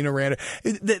scheming Aranda.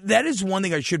 That is one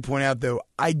thing I should point out, though.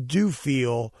 I do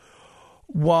feel...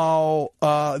 While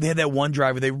they had that one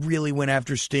driver, they really went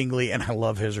after Stingley, and I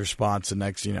love his response the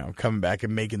next, coming back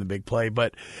and making the big play.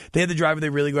 But they had the driver, they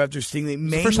really go after Stingley. It's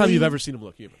the first time you've ever seen him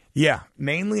look human. Yeah.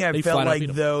 Mainly I felt like,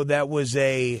 though, that was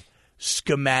a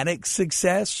schematic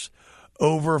success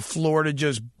over Florida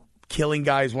just killing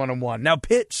guys one-on-one. Now,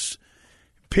 Pitts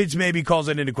maybe calls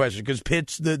it into question because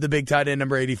Pitts, the big tight end,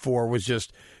 number 84, was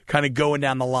just kind of going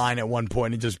down the line at one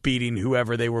point and just beating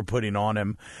whoever they were putting on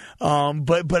him.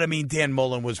 But I mean, Dan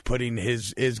Mullen was putting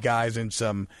his guys in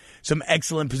some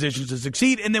excellent positions to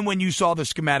succeed. And then when you saw the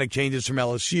schematic changes from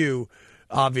LSU,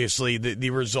 obviously the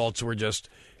results were just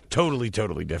totally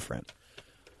different.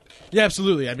 Yeah,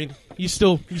 absolutely. I mean, you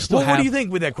still Well, have... what do you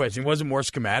think with that question? Was it more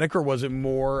schematic or was it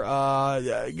more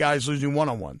guys losing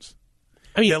one-on-ones?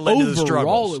 I mean, that led to the overall,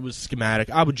 struggles? it was schematic.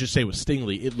 I would just say with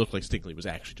Stingley, it looked like Stingley was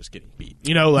actually just getting beat.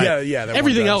 You know, like that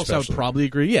everything one guy else, I would especially. probably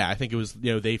agree. Yeah, I think it was.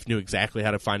 You know, they knew exactly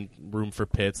how to find room for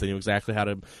Pitts. They knew exactly how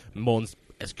to. Mullen's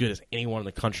as good as anyone in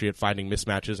the country at finding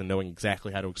mismatches and knowing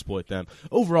exactly how to exploit them.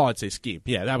 Overall, I'd say scheme.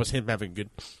 Yeah, that was him having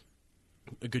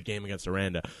a good game against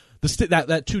Aranda.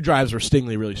 That 2 drives where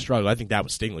Stingley really struggled. I think that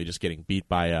was Stingley just getting beat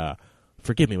by.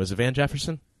 Forgive me, was it Van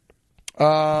Jefferson?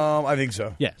 I think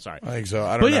so. Yeah, sorry. I think so.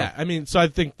 I don't know. Yeah, I mean, so I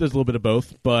think there's a little bit of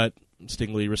both, but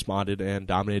Stingley responded and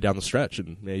dominated down the stretch,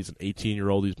 and he's an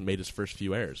 18-year-old who's made his first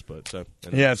few errors. But so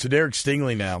Derek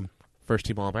Stingley now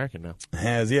first-team All-American now.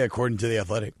 has, according to The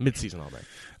Athletic. Mid-season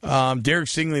All-American. Derek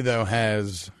Stingley, though,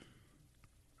 has,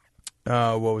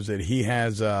 what was it? He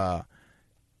has 3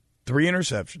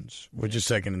 interceptions, which is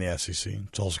second in the SEC.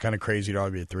 It's also kind of crazy to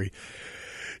already be at 3.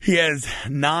 He has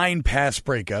 9 pass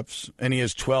breakups, and he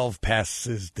has 12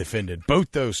 passes defended.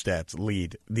 Both those stats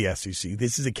lead the SEC.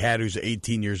 This is a cat who's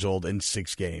 18 years old and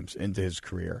 6 games into his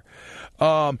career.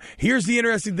 Here's the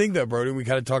interesting thing, though, Brody. We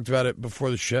kind of talked about it before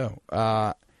the show.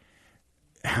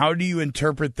 How do you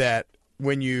interpret that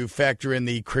when you factor in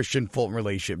the Christian Fulton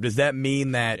relationship? Does that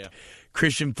mean that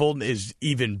Christian Fulton is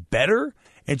even better?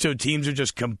 And so teams are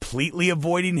just completely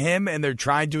avoiding him, and they're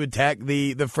trying to attack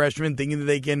the freshman, thinking that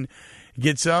they can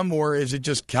get some, or is it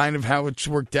just kind of how it's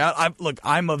worked out?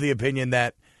 I'm of the opinion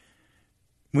that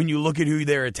when you look at who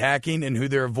they're attacking and who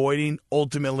they're avoiding,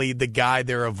 ultimately the guy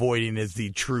they're avoiding is the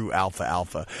true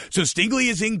alpha. So Stingley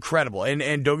is incredible, and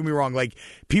don't get me wrong, like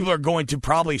people are going to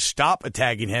probably stop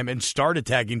attacking him and start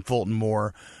attacking Fulton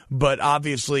more, but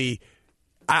obviously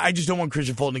I just don't want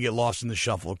Christian Fulton to get lost in the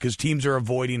shuffle because teams are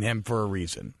avoiding him for a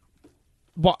reason.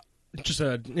 Well, just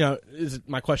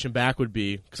my question back would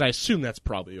be, because I assume that's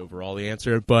probably overall the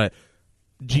answer, but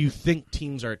do you think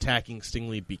teams are attacking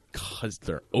Stingley because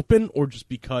they're open or just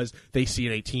because they see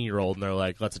an 18-year-old and they're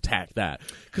like, let's attack that?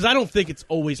 Because I don't think it's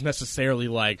always necessarily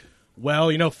like, well,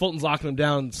 Fulton's locking him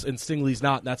down and Stingley's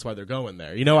not, and that's why they're going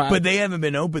there. But they haven't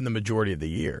been open the majority of the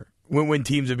year when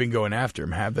teams have been going after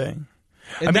him, have they?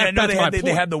 And I know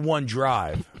they had the one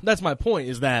drive. That's my point,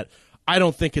 is that I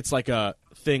don't think it's like a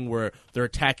thing where they're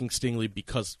attacking Stingley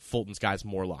because Fulton's guy's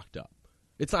more locked up.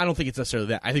 I don't think it's necessarily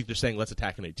that. I think they're saying, let's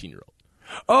attack an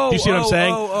 18-year-old. Do you see what I'm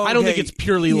saying? I don't think it's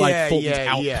purely like Fulton's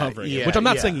out covering it, which I'm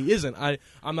not saying he isn't.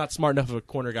 I'm not smart enough of a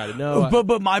corner guy to know.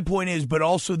 But my point is, but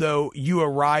also, though, you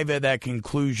arrive at that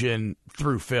conclusion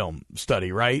through film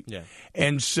study, right? Yeah.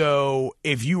 And so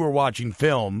if you were watching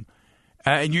film,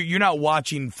 and you're not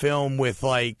watching film with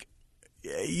like,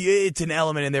 it's an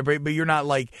element in there, but you're not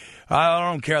like,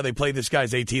 I don't care how they play, this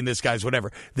guy's 18, this guy's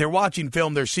whatever. They're watching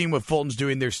film, they're seeing what Fulton's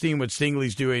doing, they're seeing what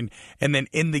Stingley's doing, and then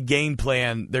in the game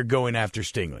plan, they're going after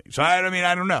Stingley. So, I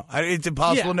don't know. It's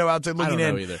impossible to know outside looking in. I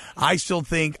don't know either. I still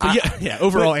think...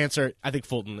 overall answer, I think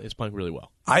Fulton is playing really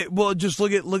well. Just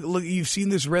look, you've seen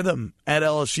this rhythm at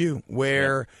LSU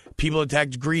where people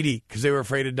attacked Greedy because they were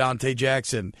afraid of Dante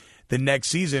Jackson. The next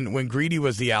season, when Greedy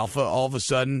was the alpha, all of a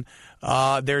sudden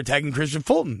they're attacking Christian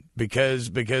Fulton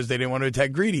because they didn't want to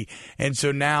attack Greedy. And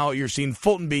so now you're seeing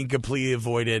Fulton being completely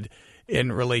avoided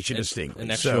in relation to Stingley. And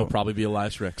next year will probably be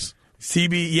Elias Ricks.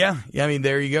 CB, I mean,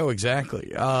 there you go,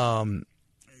 exactly.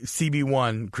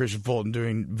 CB1, Christian Fulton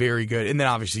doing very good. And then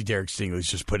obviously Derek Stingley's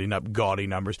just putting up gaudy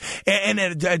numbers. And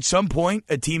at some point,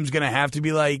 a team's going to have to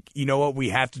be like, you know what, we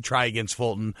have to try against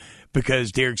Fulton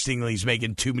because Derek Stingley's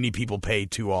making too many people pay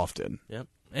too often. Yep.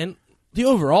 And the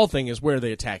overall thing is, where are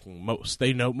they attacking most?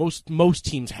 They know most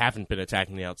teams haven't been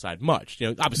attacking the outside much.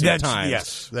 Obviously at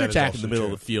times they're attacking the middle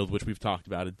of the field, which we've talked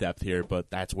about in depth here, but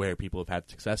that's where people have had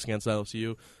success against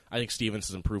LSU. I think Stevens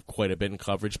has improved quite a bit in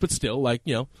coverage, but still,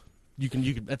 you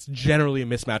can. That's generally a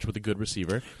mismatch with a good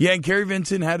receiver. Yeah, and Kerry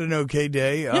Vincent had an okay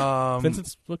day. Yeah,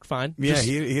 Vincent's looked fine. Yeah,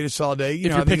 he had a solid day.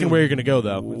 If you're picking where you're going to go,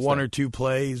 though, one or two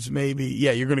plays, maybe.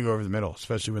 Yeah, you're going to go over the middle,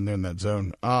 especially when they're in that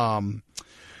zone.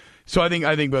 So I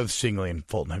think both Stingley and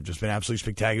Fulton have just been absolutely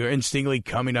spectacular. And Stingley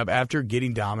coming up after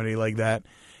getting dominated like that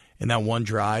in that one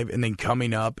drive, and then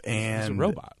coming up and he's a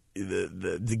robot.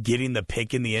 the getting the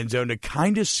pick in the end zone to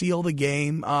kind of seal the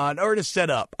game, or to set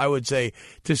up, I would say,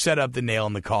 to set up the nail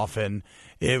in the coffin.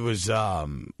 It was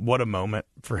what a moment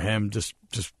for him, just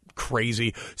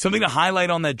crazy. Something to highlight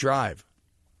on that drive.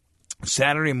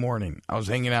 Saturday morning, I was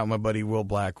hanging out with my buddy Will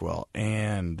Blackwell,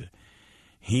 and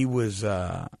he was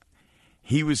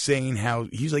saying how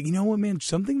he's like, you know what, man,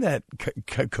 something that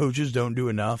coaches don't do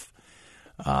enough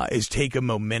is take a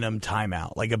momentum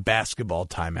timeout, like a basketball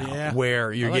timeout,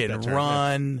 where you're getting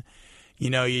run. You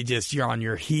know, you're on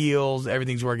your heels.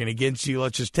 Everything's working against you.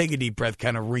 Let's just take a deep breath,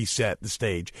 kind of reset the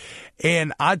stage.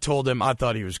 And I told him I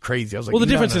thought he was crazy. I was like, well, the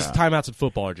difference is timeouts in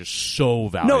football are just so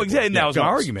valuable. No, exactly. And that was my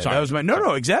argument. Sorry. That was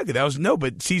my exactly. That was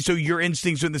but see, so your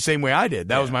instincts went the same way I did.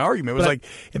 That was my argument. It was like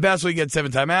in basketball you get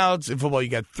 7 timeouts. In football you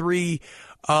got 3.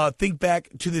 Think back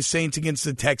to the Saints against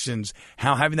the Texans,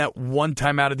 how having that one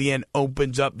timeout at the end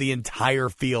opens up the entire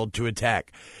field to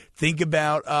attack. Think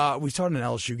about, we saw it in an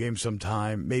LSU game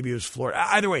sometime. Maybe it was Florida.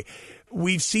 Either way,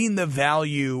 we've seen the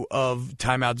value of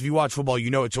timeouts. If you watch football,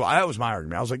 you know it. So that was my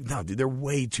argument. I was like, no, dude, they're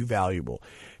way too valuable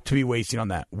to be wasting on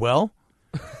that. Well,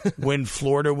 when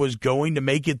Florida was going to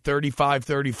make it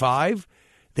 35-35,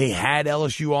 they had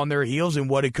LSU on their heels. And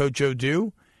what did Coach O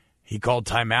do? He called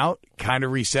timeout, kind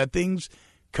of reset things.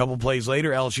 Couple plays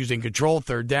later, LSU's in control.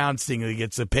 3rd down, Stingley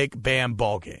gets the pick. Bam,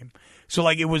 ball game. So,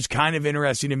 like, it was kind of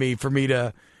interesting to me for me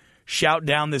to shout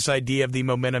down this idea of the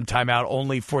momentum timeout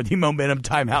only for the momentum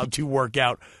timeout to work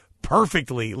out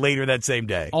perfectly later that same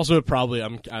day. Also,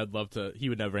 I'd love to, he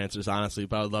would never answer this honestly,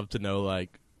 but I would love to know,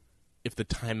 like, if the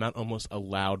timeout almost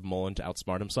allowed Mullen to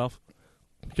outsmart himself.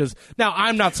 Because now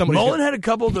I'm not somebody. Mullen had a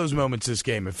couple of those moments this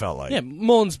game, it felt like. Yeah,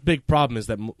 Mullen's big problem is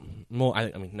that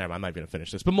Mullen, I mean, never mind, I'm not going to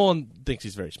finish this, but Mullen thinks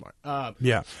he's very smart.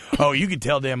 Yeah. Oh, you can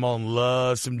tell Dan Mullen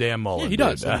loves some Dan Mullen. Yeah, he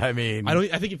does. I mean,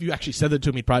 I think if you actually said that to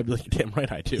him, he'd probably be like, damn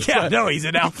right I do. Yeah, no, he's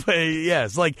an alpha.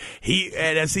 Yes, like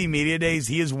at SC Media Days,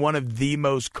 he is one of the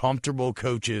most comfortable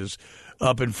coaches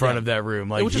up in front of that room.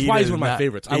 Like, which is why he's one of my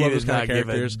favorites. I love those kind of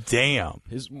characters. Damn.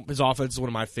 His offense is one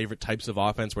of my favorite types of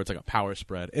offense where it's like a power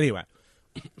spread. Anyway.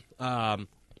 That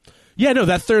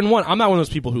 3rd and 1. I'm not one of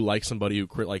those people who like somebody who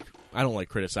I don't like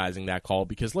criticizing that call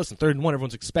because listen, 3rd and 1,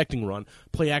 everyone's expecting run.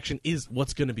 Play action is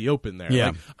what's going to be open there. Yeah.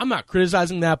 Like, I'm not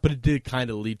criticizing that, but it did kind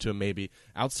of lead to him maybe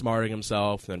outsmarting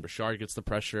himself. Then Bouchard gets the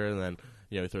pressure, and then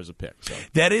he throws a pick. So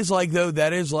it's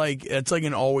like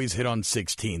an always hit on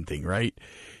 16 thing, right?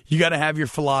 You got to have your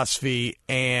philosophy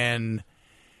and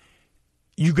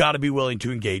you got to be willing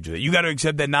to engage with it. You got to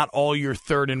accept that not all your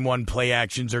 3rd and 1 play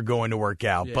actions are going to work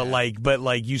out, but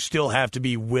you still have to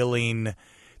be willing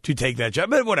to take that job.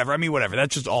 But whatever.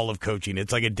 That's just all of coaching.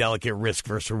 It's like a delicate risk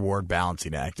versus reward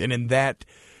balancing act. And in that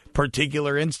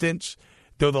particular instance,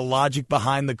 though the logic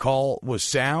behind the call was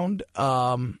sound,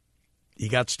 he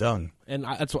got stung. And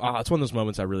that's one of those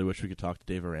moments I really wish we could talk to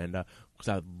Dave Aranda, because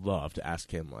I'd love to ask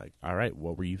him, like, all right,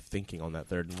 what were you thinking on that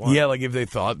 3rd and 1? Yeah, like if they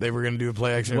thought they were going to do a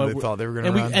play action, if they thought they were going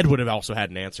to run. Ed would have also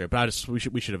had an answer, but we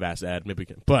should have asked Ed. Maybe we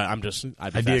can. But I'm just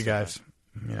idea guys.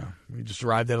 Yeah, we just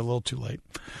arrived at it a little too late.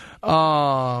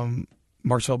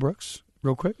 Marcel Brooks,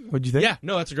 real quick, what'd you think? Yeah,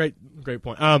 no, that's a great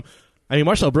point.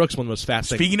 Marcel Brooks, one of the most fast.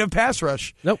 Speaking of pass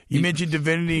rush, you mentioned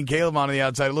Divinity and Caleb on the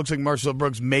outside. It looks like Marcel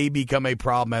Brooks may become a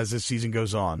problem as this season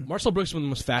goes on. Marcel Brooks is one of the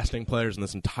most fascinating players in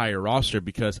this entire roster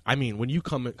because, when you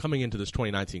coming into this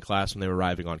 2019 class when they were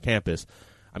arriving on campus,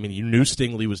 you knew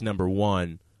Stingley was number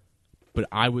 1, but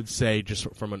I would say just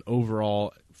from an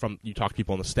overall, you talk to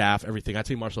people on the staff, everything, I'd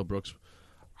say Marcel Brooks,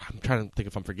 I'm trying to think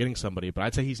if I'm forgetting somebody, but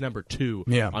I'd say he's number 2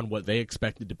 on what they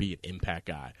expected to be an impact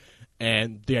guy.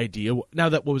 And the idea, now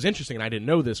that what was interesting, and I didn't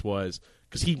know this, was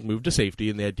because he moved to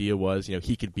safety, and the idea was,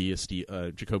 he could be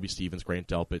a Jacoby Stevens, Grant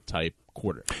Delpit type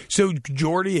quarter. So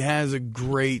Jordy has a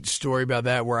great story about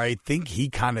that, where I think he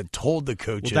kind of told the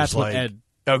coaches, well, that's what Ed.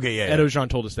 Okay, yeah. Ed Ogeron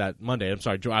told us that Monday. I'm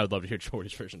sorry, I would love to hear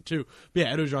Jordy's version too. But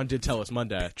yeah, Ed Ogeron did tell us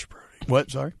Monday. Bitch, Brody.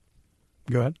 What? Sorry.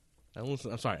 Go ahead. I'm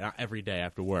sorry, not every day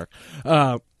after work.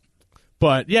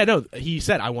 But, he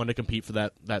said, I wanted to compete for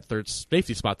that 3rd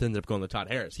safety spot that ended up going to Todd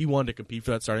Harris. He wanted to compete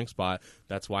for that starting spot.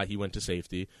 That's why he went to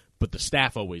safety. But the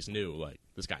staff always knew, like,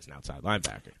 this guy's an outside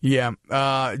linebacker. Yeah.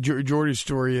 Jordy's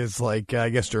story is, like, I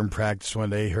guess during practice one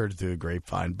day, he heard it through the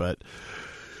grapevine, but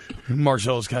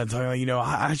Marcel was kind of talking like,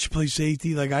 I should play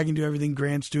safety. Like, I can do everything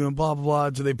Grant's doing, blah, blah,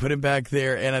 blah. So they put him back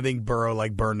there, and I think Burrow,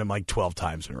 like, burned him, like, 12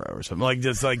 times in a row or something. Like,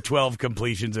 just, like, 12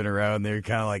 completions in a row, and they're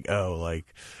kind of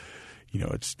like,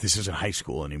 this isn't high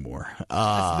school anymore.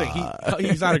 That's the thing.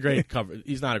 He's not a great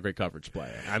He's not a great coverage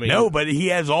player. No, but he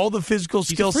has all the physical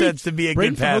skill sets to be a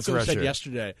good pass rusher. Said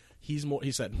yesterday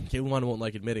He said Caleb won't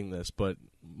like admitting this, but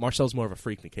Marcel's more of a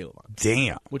freak than Caleb.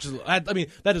 Damn. Which is, I mean,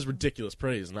 that is ridiculous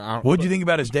praise. What did you think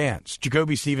about his dance?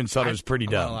 Jacoby Stevens thought it was pretty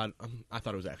dumb. I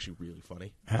thought it was actually really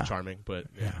funny, charming, but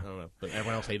I don't know. But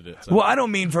everyone else hated it. So. Well, I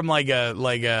don't mean from like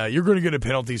a you're going to get a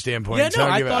penalty standpoint. Yeah, no,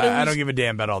 I don't give a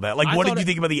damn about all that. Like, what did you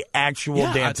think about the actual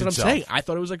dance that's what itself? I'm saying. I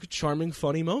thought it was like a charming,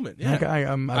 funny moment. Yeah. Okay,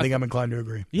 I think I'm inclined to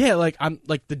agree. Yeah,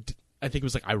 I think it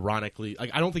was like ironically, like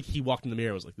I don't think he walked in the mirror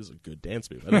and was like, "This is a good dance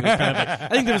move." I think, I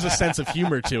think there was a sense of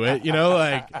humor to it,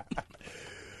 like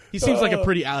he seems like a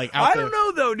pretty out there. I don't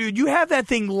know though, dude. You have that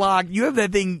thing locked. You have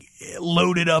that thing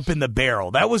loaded up in the barrel.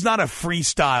 That was not a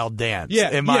freestyle dance,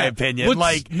 in my opinion.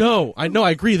 I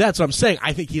agree. That's what I'm saying.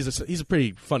 I think he's a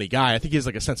pretty funny guy. I think he has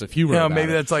like a sense of humor. Yeah,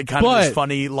 maybe that's like kind of his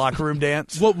funny locker room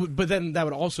dance. Well, but then that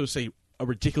would also say a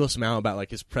ridiculous amount about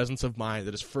like his presence of mind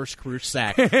at his first career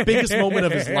sack, biggest moment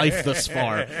of his life thus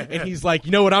far, and he's like,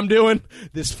 you know what I'm doing?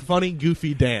 This funny,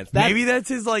 goofy dance. Maybe that's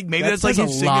his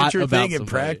his signature thing in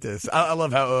practice. I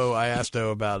love how I asked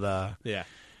about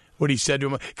what he said to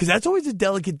him, because that's always a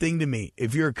delicate thing to me.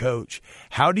 If you're a coach,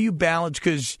 how do you balance?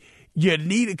 Because you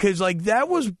need it, because that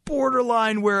was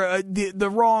borderline where the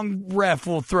wrong ref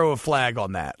will throw a flag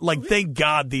on that. Like, thank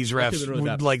God these refs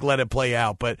would let it play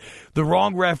out, but the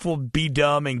wrong ref will be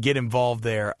dumb and get involved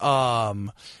there. So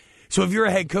if you're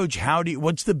a head coach,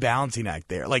 what's the balancing act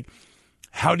there? Like,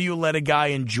 how do you let a guy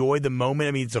enjoy the moment?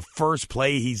 I mean, it's the first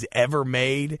play he's ever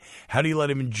made. How do you let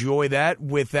him enjoy that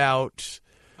without?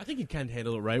 I think he can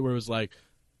handle it right, where it was like,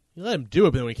 you let him do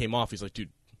it, but then when he came off, he's like, dude,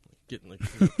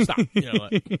 stop.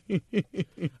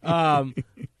 I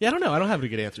don't know. I don't have a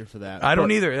good answer for that. I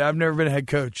don't either. I've never been a head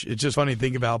coach. It's just funny to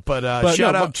think about. But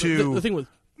shout out to the thing with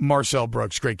Marcel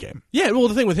Brooks. Great game. Yeah, well,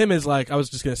 the thing with him is, I was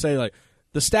just going to say,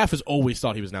 the staff has always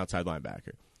thought he was an outside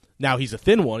linebacker. Now, he's a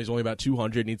thin one. He's only about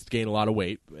 200, needs to gain a lot of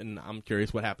weight, and I'm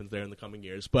curious what happens there in the coming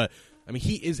years. But, I mean,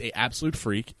 he is an absolute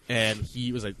freak, and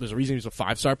there's a reason he's a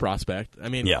 5-star prospect. I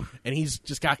mean, and he's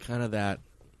just got kind of that,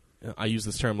 I use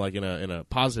this term in a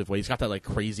positive way. He's got that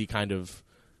crazy kind of.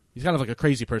 He's kind of like a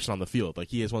crazy person on the field. Like,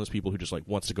 he is one of those people who just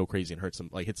wants to go crazy and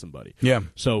hit somebody. Yeah.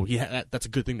 So that's a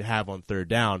good thing to have on third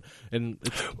down, and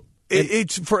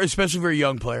it's for especially for a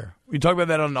young player. We talked about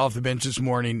that on Off the Bench this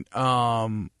morning.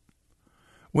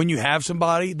 When you have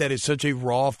somebody that is such a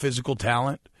raw physical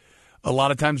talent, a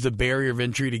lot of times the barrier of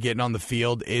entry to getting on the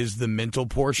field is the mental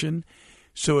portion.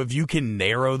 So if you can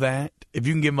narrow that, if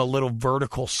you can give him a little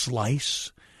vertical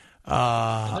slice. There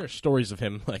are stories of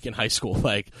him in high school,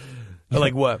 like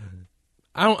what?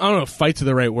 I don't know if fight's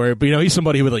the right word, but he's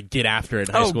somebody who would get after it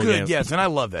in high school. Oh, good, games. Yes, and I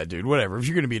love that dude. Whatever. If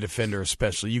you're going to be a defender,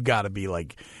 especially, you got to be a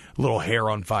little hair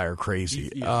on fire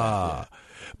crazy.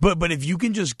 But if you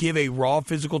can just give a raw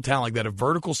physical talent like that, a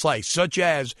vertical slice, such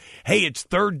as, hey, it's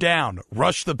third down,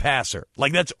 rush the passer.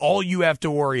 That's all you have to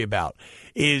worry about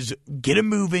is get a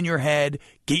move in your head,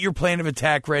 get your plan of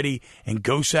attack ready, and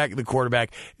go sack the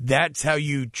quarterback. That's how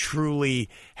you truly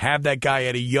have that guy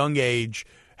at a young age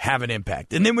have an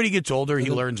impact. And then when he gets older, he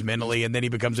learns mentally, and then he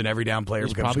becomes an every down player.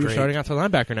 He's probably starting outside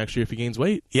linebacker next year if he gains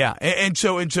weight. Yeah, and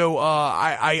so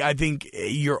I think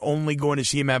you're only going to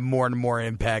see him have more and more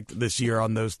impact this year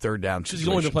on those third down situations. He's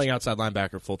only been playing outside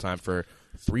linebacker full time for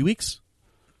 3 weeks.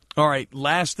 All right,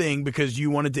 last thing, because you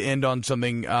wanted to end on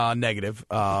something negative.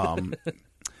 I don't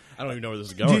even know where this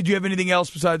is going. Do you have anything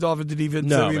else besides offensive defense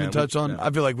that we even touched on? No.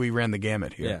 I feel like we ran the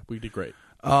gamut here. Yeah, we did great.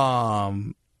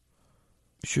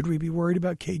 Should we be worried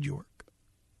about Cade York?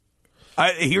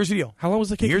 Here's the deal. How long was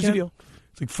the kick? Here's the deal.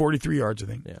 It's 43 yards, I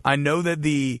think. Yeah. I know that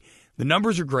the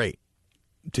numbers are great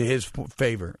to his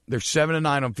favor. They're 7 of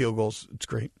 9 on field goals. It's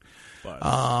great. But,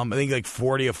 I think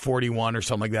 40 of 41 or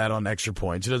something like that on extra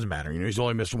points. It doesn't matter. He's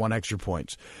only missed 1 extra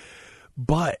points.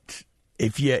 But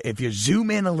if you zoom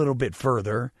in a little bit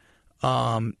further,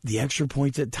 the extra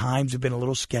points at times have been a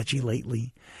little sketchy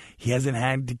lately. He hasn't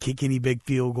had to kick any big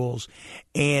field goals.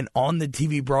 And on the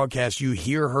TV broadcast, you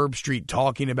hear Herb Street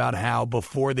talking about how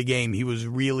before the game he was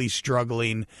really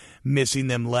struggling, missing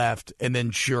them left. And then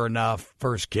sure enough,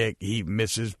 first kick, he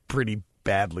misses pretty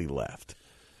badly left.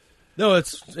 No,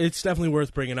 it's definitely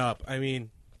worth bringing up. I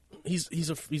mean, he's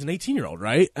an 18-year-old,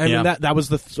 right? I mean, that was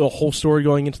the whole story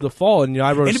going into the fall. And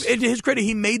I wrote. And to his credit,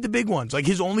 he made the big ones.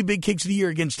 His only big kicks of the year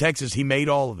against Texas, he made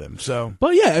all of them. So,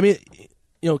 but yeah, I mean,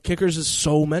 kickers is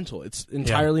so mental. It's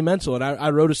entirely mental. And I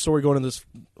wrote a story going into this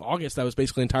August that was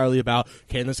basically entirely about,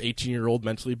 can this 18-year-old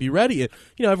mentally be ready? And,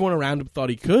 everyone around him thought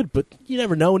he could, but you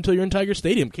never know until you're in Tiger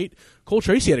Stadium. Cole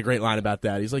Tracy had a great line about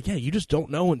that. He's like, yeah, you just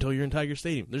don't know until you're in Tiger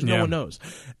Stadium. There's no one knows.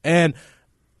 And,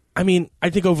 I mean,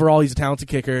 I think overall he's a talented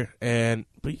kicker,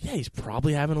 but he's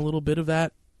probably having a little bit of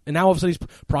that And now all of a sudden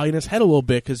he's probably in his head a little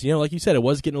bit because, like you said, it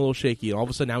was getting a little shaky. And all of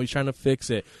a sudden now he's trying to fix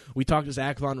it. We talked to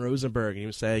Zach Von Rosenberg, and he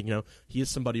was saying, he is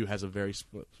somebody who has a very,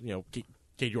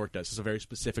 Cade York does. It's a very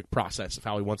specific process of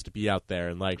how he wants to be out there.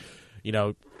 And,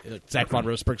 Zach Von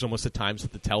Rosenberg's almost at times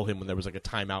had to tell him when there was, a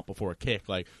timeout before a kick,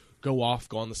 go off,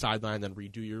 go on the sideline, then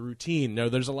redo your routine.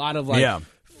 There's a lot of,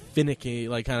 finicky,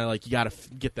 you got to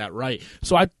get that right.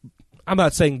 So I'm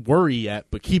not saying worry yet,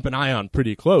 but keep an eye on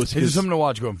pretty close. It's something to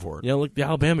watch going forward. Look, the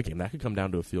Alabama game, that could come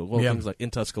down to a field goal. Things like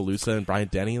in Tuscaloosa and Bryant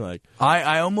Denny.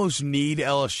 I almost need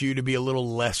LSU to be a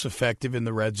little less effective in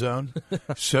the red zone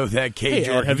so that Cade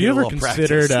York have you ever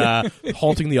considered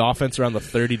halting the offense around the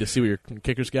 30 to see what your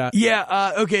kickers got?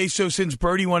 Yeah, okay, so since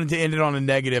Brody wanted to end it on a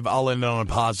negative, I'll end it on a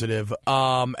positive.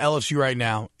 LSU right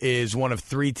now is one of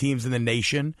 3 teams in the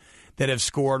nation that have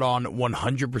scored on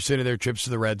 100% of their trips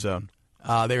to the red zone.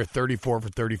 They are 34 for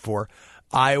 34.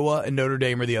 Iowa and Notre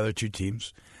Dame are the other 2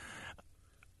 teams.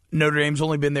 Notre Dame's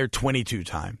only been there 22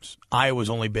 times. Iowa's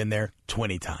only been there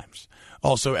 20 times.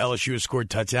 Also, LSU has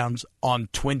scored touchdowns on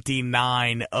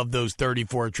 29 of those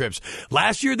 34 trips.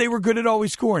 Last year, they were good at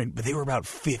always scoring, but they were about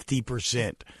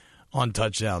 50% on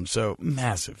touchdowns. So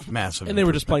massive. And they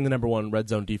were just playing the number 1 red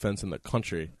zone defense in the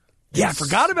country. Yeah, I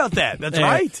forgot about that. That's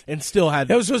right. And still had...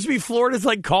 That was supposed to be Florida's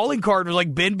calling card was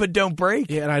bend but don't break.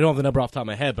 Yeah, and I don't have the number off the top of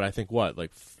my head, but I think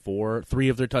 3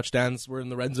 of their touchdowns were in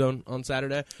the red zone on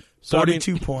Saturday. So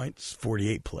 42 points,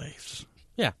 48 plays.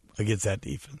 Yeah. Against that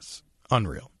defense.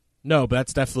 Unreal. No, but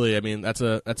that's definitely, that's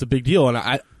a big deal.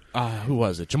 And who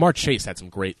was it? Jamar Chase had some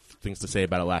great things to say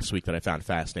about it last week that I found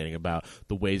fascinating about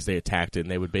the ways they attacked it.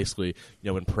 And they would basically,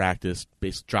 in practice,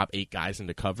 drop 8 guys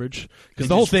into coverage because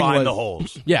the whole thing find was the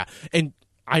holes. Yeah, and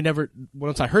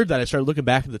once I heard that, I started looking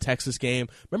back at the Texas game.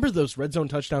 Remember those red zone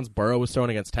touchdowns Burrow was throwing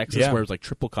against Texas, where it was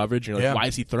triple coverage? And you're like, why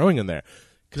is he throwing in there?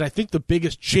 Because I think the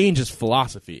biggest change is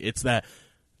philosophy. It's that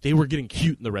they were getting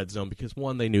cute in the red zone because,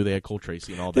 one, they knew they had Cole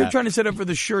Tracy and all that. They're trying to set up for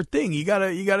the sure thing. You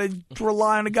gotta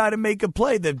rely on a guy to make a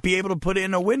play that be able to put it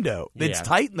in a window that's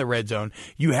tight in the red zone.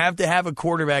 You have to have a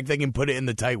quarterback that can put it in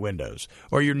the tight windows,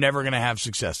 or you're never going to have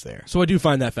success there. So I do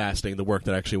find that fascinating, the work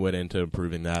that actually went into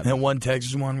improving that. And one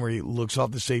Texas one where he looks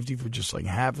off the safety for just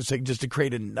half a second, just to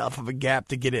create enough of a gap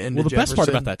to get it into Jefferson. Well, the best part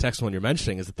about that Texas one you're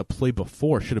mentioning is that the play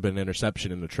before should have been an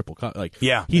interception in the triple cut.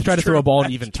 He tried to throw a ball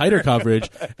in even tighter coverage,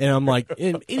 and I'm like,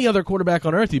 in any other quarterback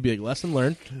on earth, you'd be like, lesson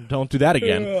learned, don't do that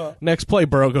again. Next play,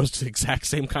 Burrow goes to the exact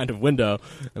same kind of window,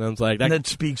 and I was like, that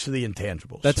speaks to the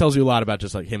intangibles. That tells you a lot about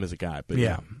just him as a guy.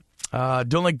 But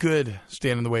don't let good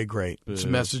stand in the way of great. It's a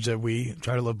message that we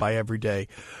try to live by every day.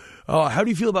 How do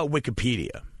you feel about Wikipedia?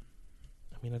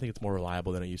 I think it's more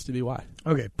reliable than it used to be. Why?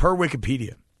 Okay, per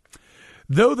Wikipedia.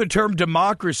 Though the term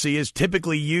democracy is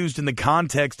typically used in the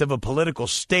context of a political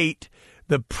state,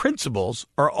 the principles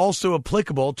are also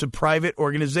applicable to private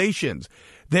organizations.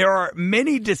 There are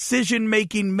many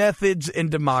decision-making methods in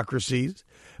democracies,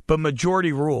 but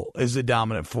majority rule is the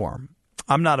dominant form.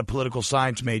 I'm not a political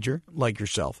science major like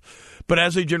yourself, but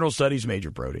as a general studies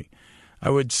major, Brody, I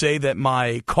would say that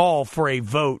my call for a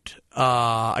vote,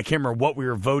 I can't remember what we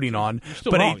were voting on. You're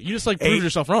still wrong. You just proved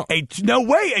yourself wrong. No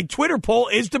way. A Twitter poll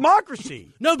is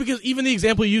democracy. No, because even the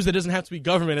example you use, it doesn't have to be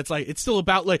government. It's still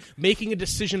about making a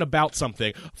decision about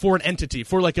something for an entity,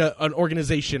 for an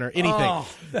organization or anything.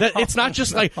 It's not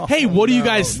just hey, what do you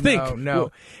guys think?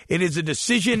 No. It is a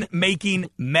decision-making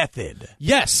method.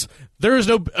 Yes. There is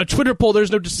a Twitter poll.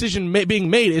 There's no decision being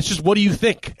made. It's just, what do you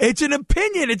think? It's an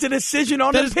opinion. It's a decision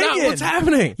on opinion. That is not what's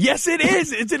happening. Yes, it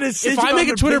is. It's a decision. If I make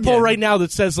a Twitter poll right now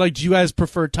that says, do you guys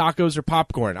prefer tacos or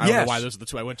popcorn? I don't know why those are the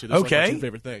 2 I went to. Those are my 2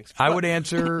 favorite things. I would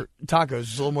answer tacos.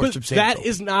 It's a little more substantial. That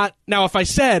is not. Now, if I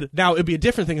said, it'd be a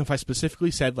different thing if I specifically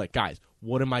said, guys,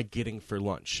 what am I getting for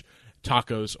lunch?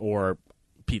 Tacos or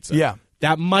pizza? Yeah.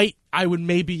 That might, I would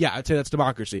maybe, I'd say that's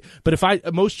democracy.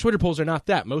 But most Twitter polls are not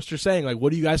that. Most are saying,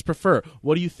 what do you guys prefer?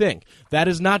 What do you think? That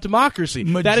is not democracy.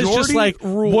 That is just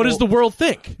rule, what does the world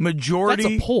think? Majority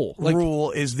that's a poll. Rule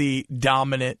is the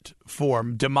dominant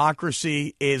form.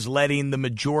 Democracy is letting the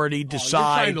majority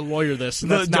decide. You're trying to lawyer this.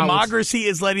 The democracy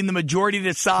is letting the majority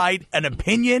decide an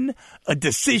opinion, a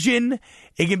decision.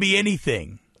 It can be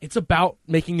anything. It's about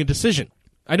making a decision.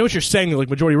 I know what you're saying,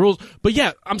 majority rules, but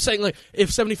I'm saying if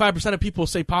 75% of people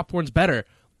say popcorn's better,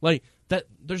 that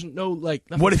there's no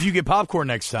What if you get popcorn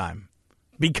next time?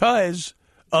 Because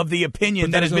of the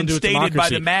opinion that has been stated by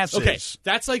the masses. Okay,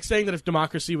 that's like saying that if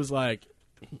democracy was I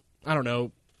don't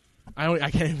know,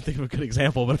 I can't even think of a good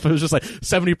example, but if it was just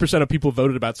 70% of people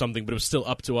voted about something, but it was still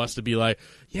up to us to be but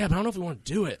I don't know if we want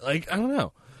to do it. I don't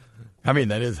know.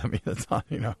 That's not,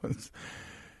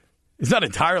 It's not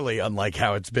entirely unlike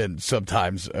how it's been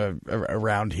sometimes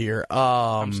around here.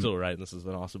 I'm still right, and this is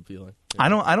an awesome feeling. I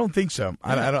don't think so.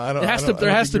 I don't.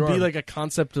 There has to be like a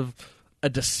concept of a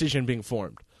decision being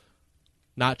formed,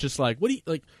 not just like what do you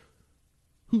like.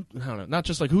 Who I don't know. Not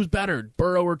just like who's better,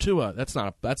 Burrow or Tua. That's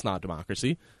not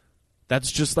democracy.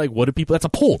 That's just like what do people? That's a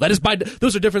poll. That is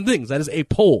those are different things. That is a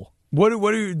poll. What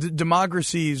do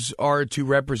democracies are to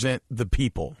represent the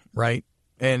people, right?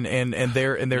 And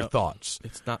their thoughts.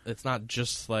 It's not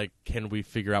just like can we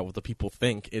figure out what the people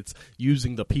think. It's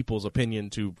using the people's opinion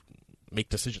to make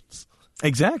decisions.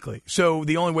 Exactly. So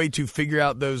the only way to figure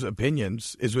out those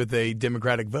opinions is with a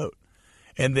democratic vote.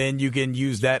 And then you can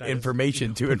use that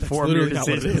information to inform your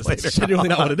decisions later. That's genuinely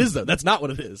not what it is, though. That's not what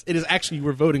it is. It is actually you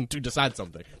were voting to decide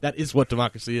something. That is what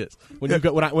democracy is. When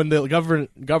the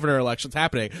governor election's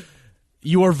happening,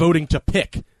 you are voting to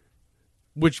pick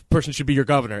which person should be your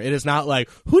governor. It is not like,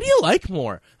 who do you like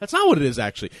more? That's not what it is,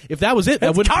 actually. If that was it,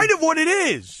 that would kind of what it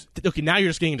is. Okay, now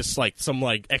you're just getting into like some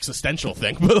like existential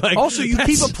thing. But like, also, you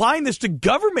keep applying this to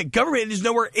government. Government is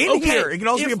nowhere in here. It can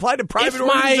also be applied to private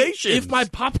organizations. If my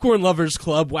popcorn lovers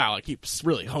club, wow, I keep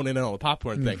really honing in on the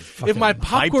popcorn thing. If my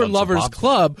popcorn lovers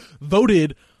club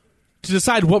voted to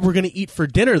decide what we're going to eat for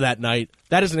dinner that night,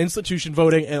 that is an institution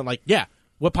voting, and like, yeah.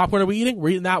 What popcorn are we eating? We're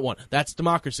eating that one. That's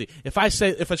democracy. If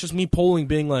it's just me polling,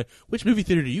 being like, which movie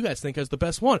theater do you guys think has the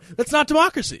best one? That's not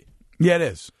democracy. Yeah, it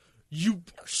is. You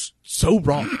are so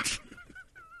wrong.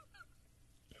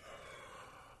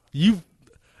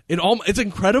 It's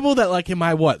incredible that like in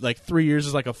my 3 years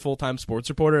as like a full-time sports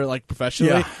reporter, like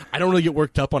professionally, I don't really get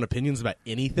worked up on opinions about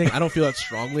anything. I don't feel that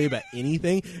strongly about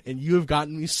anything, and you have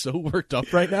gotten me so worked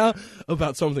up right now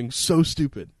about something so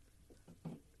stupid.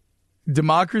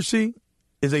 Democracy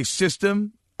is a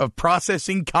system of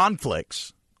processing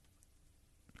conflicts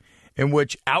in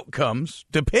which outcomes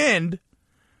depend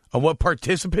on what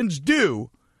participants do,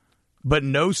 but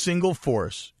no single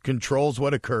force controls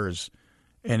what occurs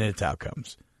and its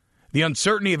outcomes. The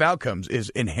uncertainty of outcomes is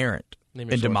inherent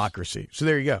in democracy. So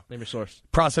there you go. Name your source.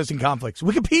 Processing conflicts.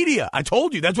 Wikipedia. I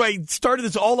told you. That's why I started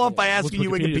this all off by asking you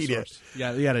Wikipedia. Source?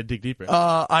 Yeah, you got to dig deeper.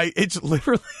 It's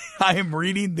literally, I am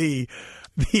reading the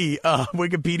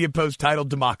Wikipedia post titled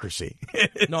 "Democracy."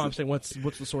 No, I'm saying what's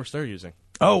the source they're using?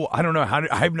 Oh, I don't know.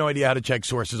 I have no idea how to check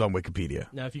sources on Wikipedia.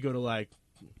 Now, if you go to like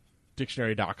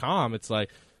dictionary.com, it's like.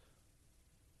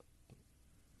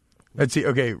 Let's see.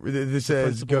 Okay, this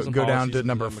says go down to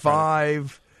number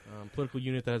 5. Political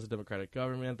unit that has a democratic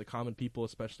government, the common people,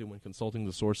 especially when consulting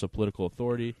the source of political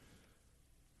authority.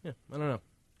 Yeah, I don't know.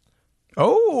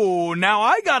 Oh, now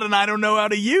I got an I don't know how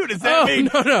to you. Does that mean?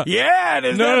 No. Yeah,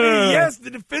 does that mean yes, the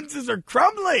defenses are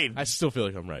crumbling? I still feel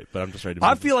like I'm right, but I'm just ready to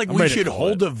I feel like we should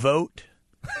hold a vote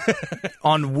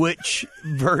on which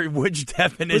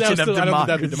definition of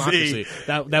democracy.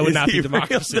 That would not be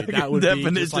democracy. That would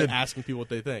definition. be just like asking people what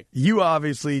they think. You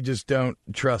obviously just don't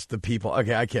trust the people.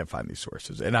 Okay, I can't find these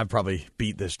sources, and I've probably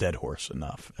beat this dead horse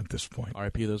enough at this point.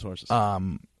 R.I.P. those horses.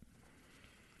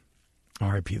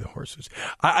 R.I.P. the horses.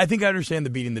 I think I understand the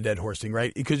beating the dead horse thing,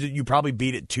 right? Because you probably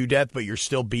beat it to death, but you're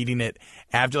still beating it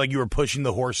after, like you were pushing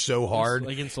the horse so hard,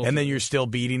 like and then you're still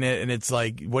beating it, and it's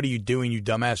like, what are you doing, you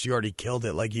dumbass? You already killed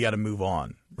it. Like, you got to move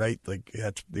on, right? Like,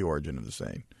 that's the origin of the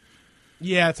saying.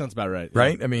 Yeah, that sounds about right.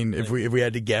 Right? Yeah. I mean, if we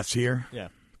had to guess here. Yeah.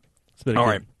 It's been all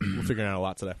right. We're figuring out a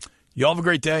lot today. Y'all have a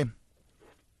great day.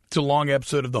 It's a long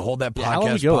episode of the Hold That Podcast. How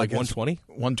long we go? Like 120?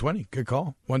 120. Good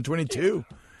call. 122.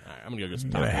 All right, I'm going to go get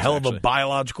some tacos. A hell of a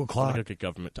biological clock. I'm going to go get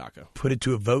government taco. Put it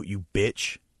to a vote, you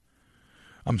bitch.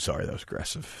 I'm sorry, that was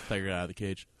aggressive. I thought you were out of the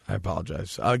cage. I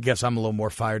apologize. I guess I'm a little more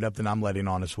fired up than I'm letting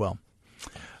on as well.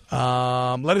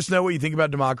 Let us know what you think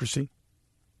about democracy.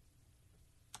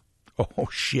 Oh,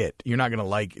 shit. You're not going to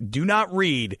like it. Do not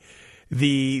read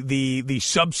the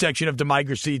subsection of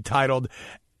democracy titled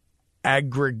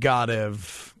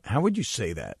aggregative. How would you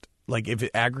say that? Like if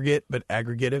it aggregate, but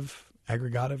aggregative?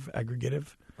 Aggregative?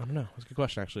 I don't know. That's a good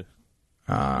question, actually.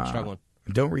 I'm struggling.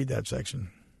 Don't read that section.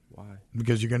 Why?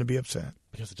 Because you're going to be upset.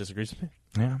 Because it disagrees with me?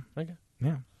 Yeah. Okay.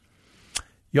 Yeah.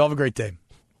 Y'all have a great day.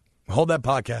 Hold That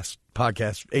Podcast,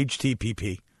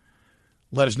 HTPP.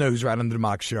 Let us know who's right on the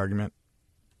democracy argument.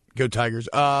 Go Tigers.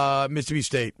 Mississippi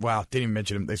State. Wow, didn't even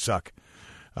mention them. They suck.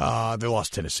 They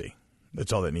lost Tennessee.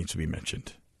 That's all that needs to be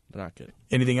mentioned. They're not good.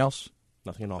 Anything else?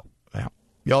 Nothing at all. Yeah.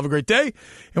 Y'all have a great day,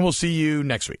 and we'll see you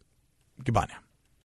next week. Goodbye now.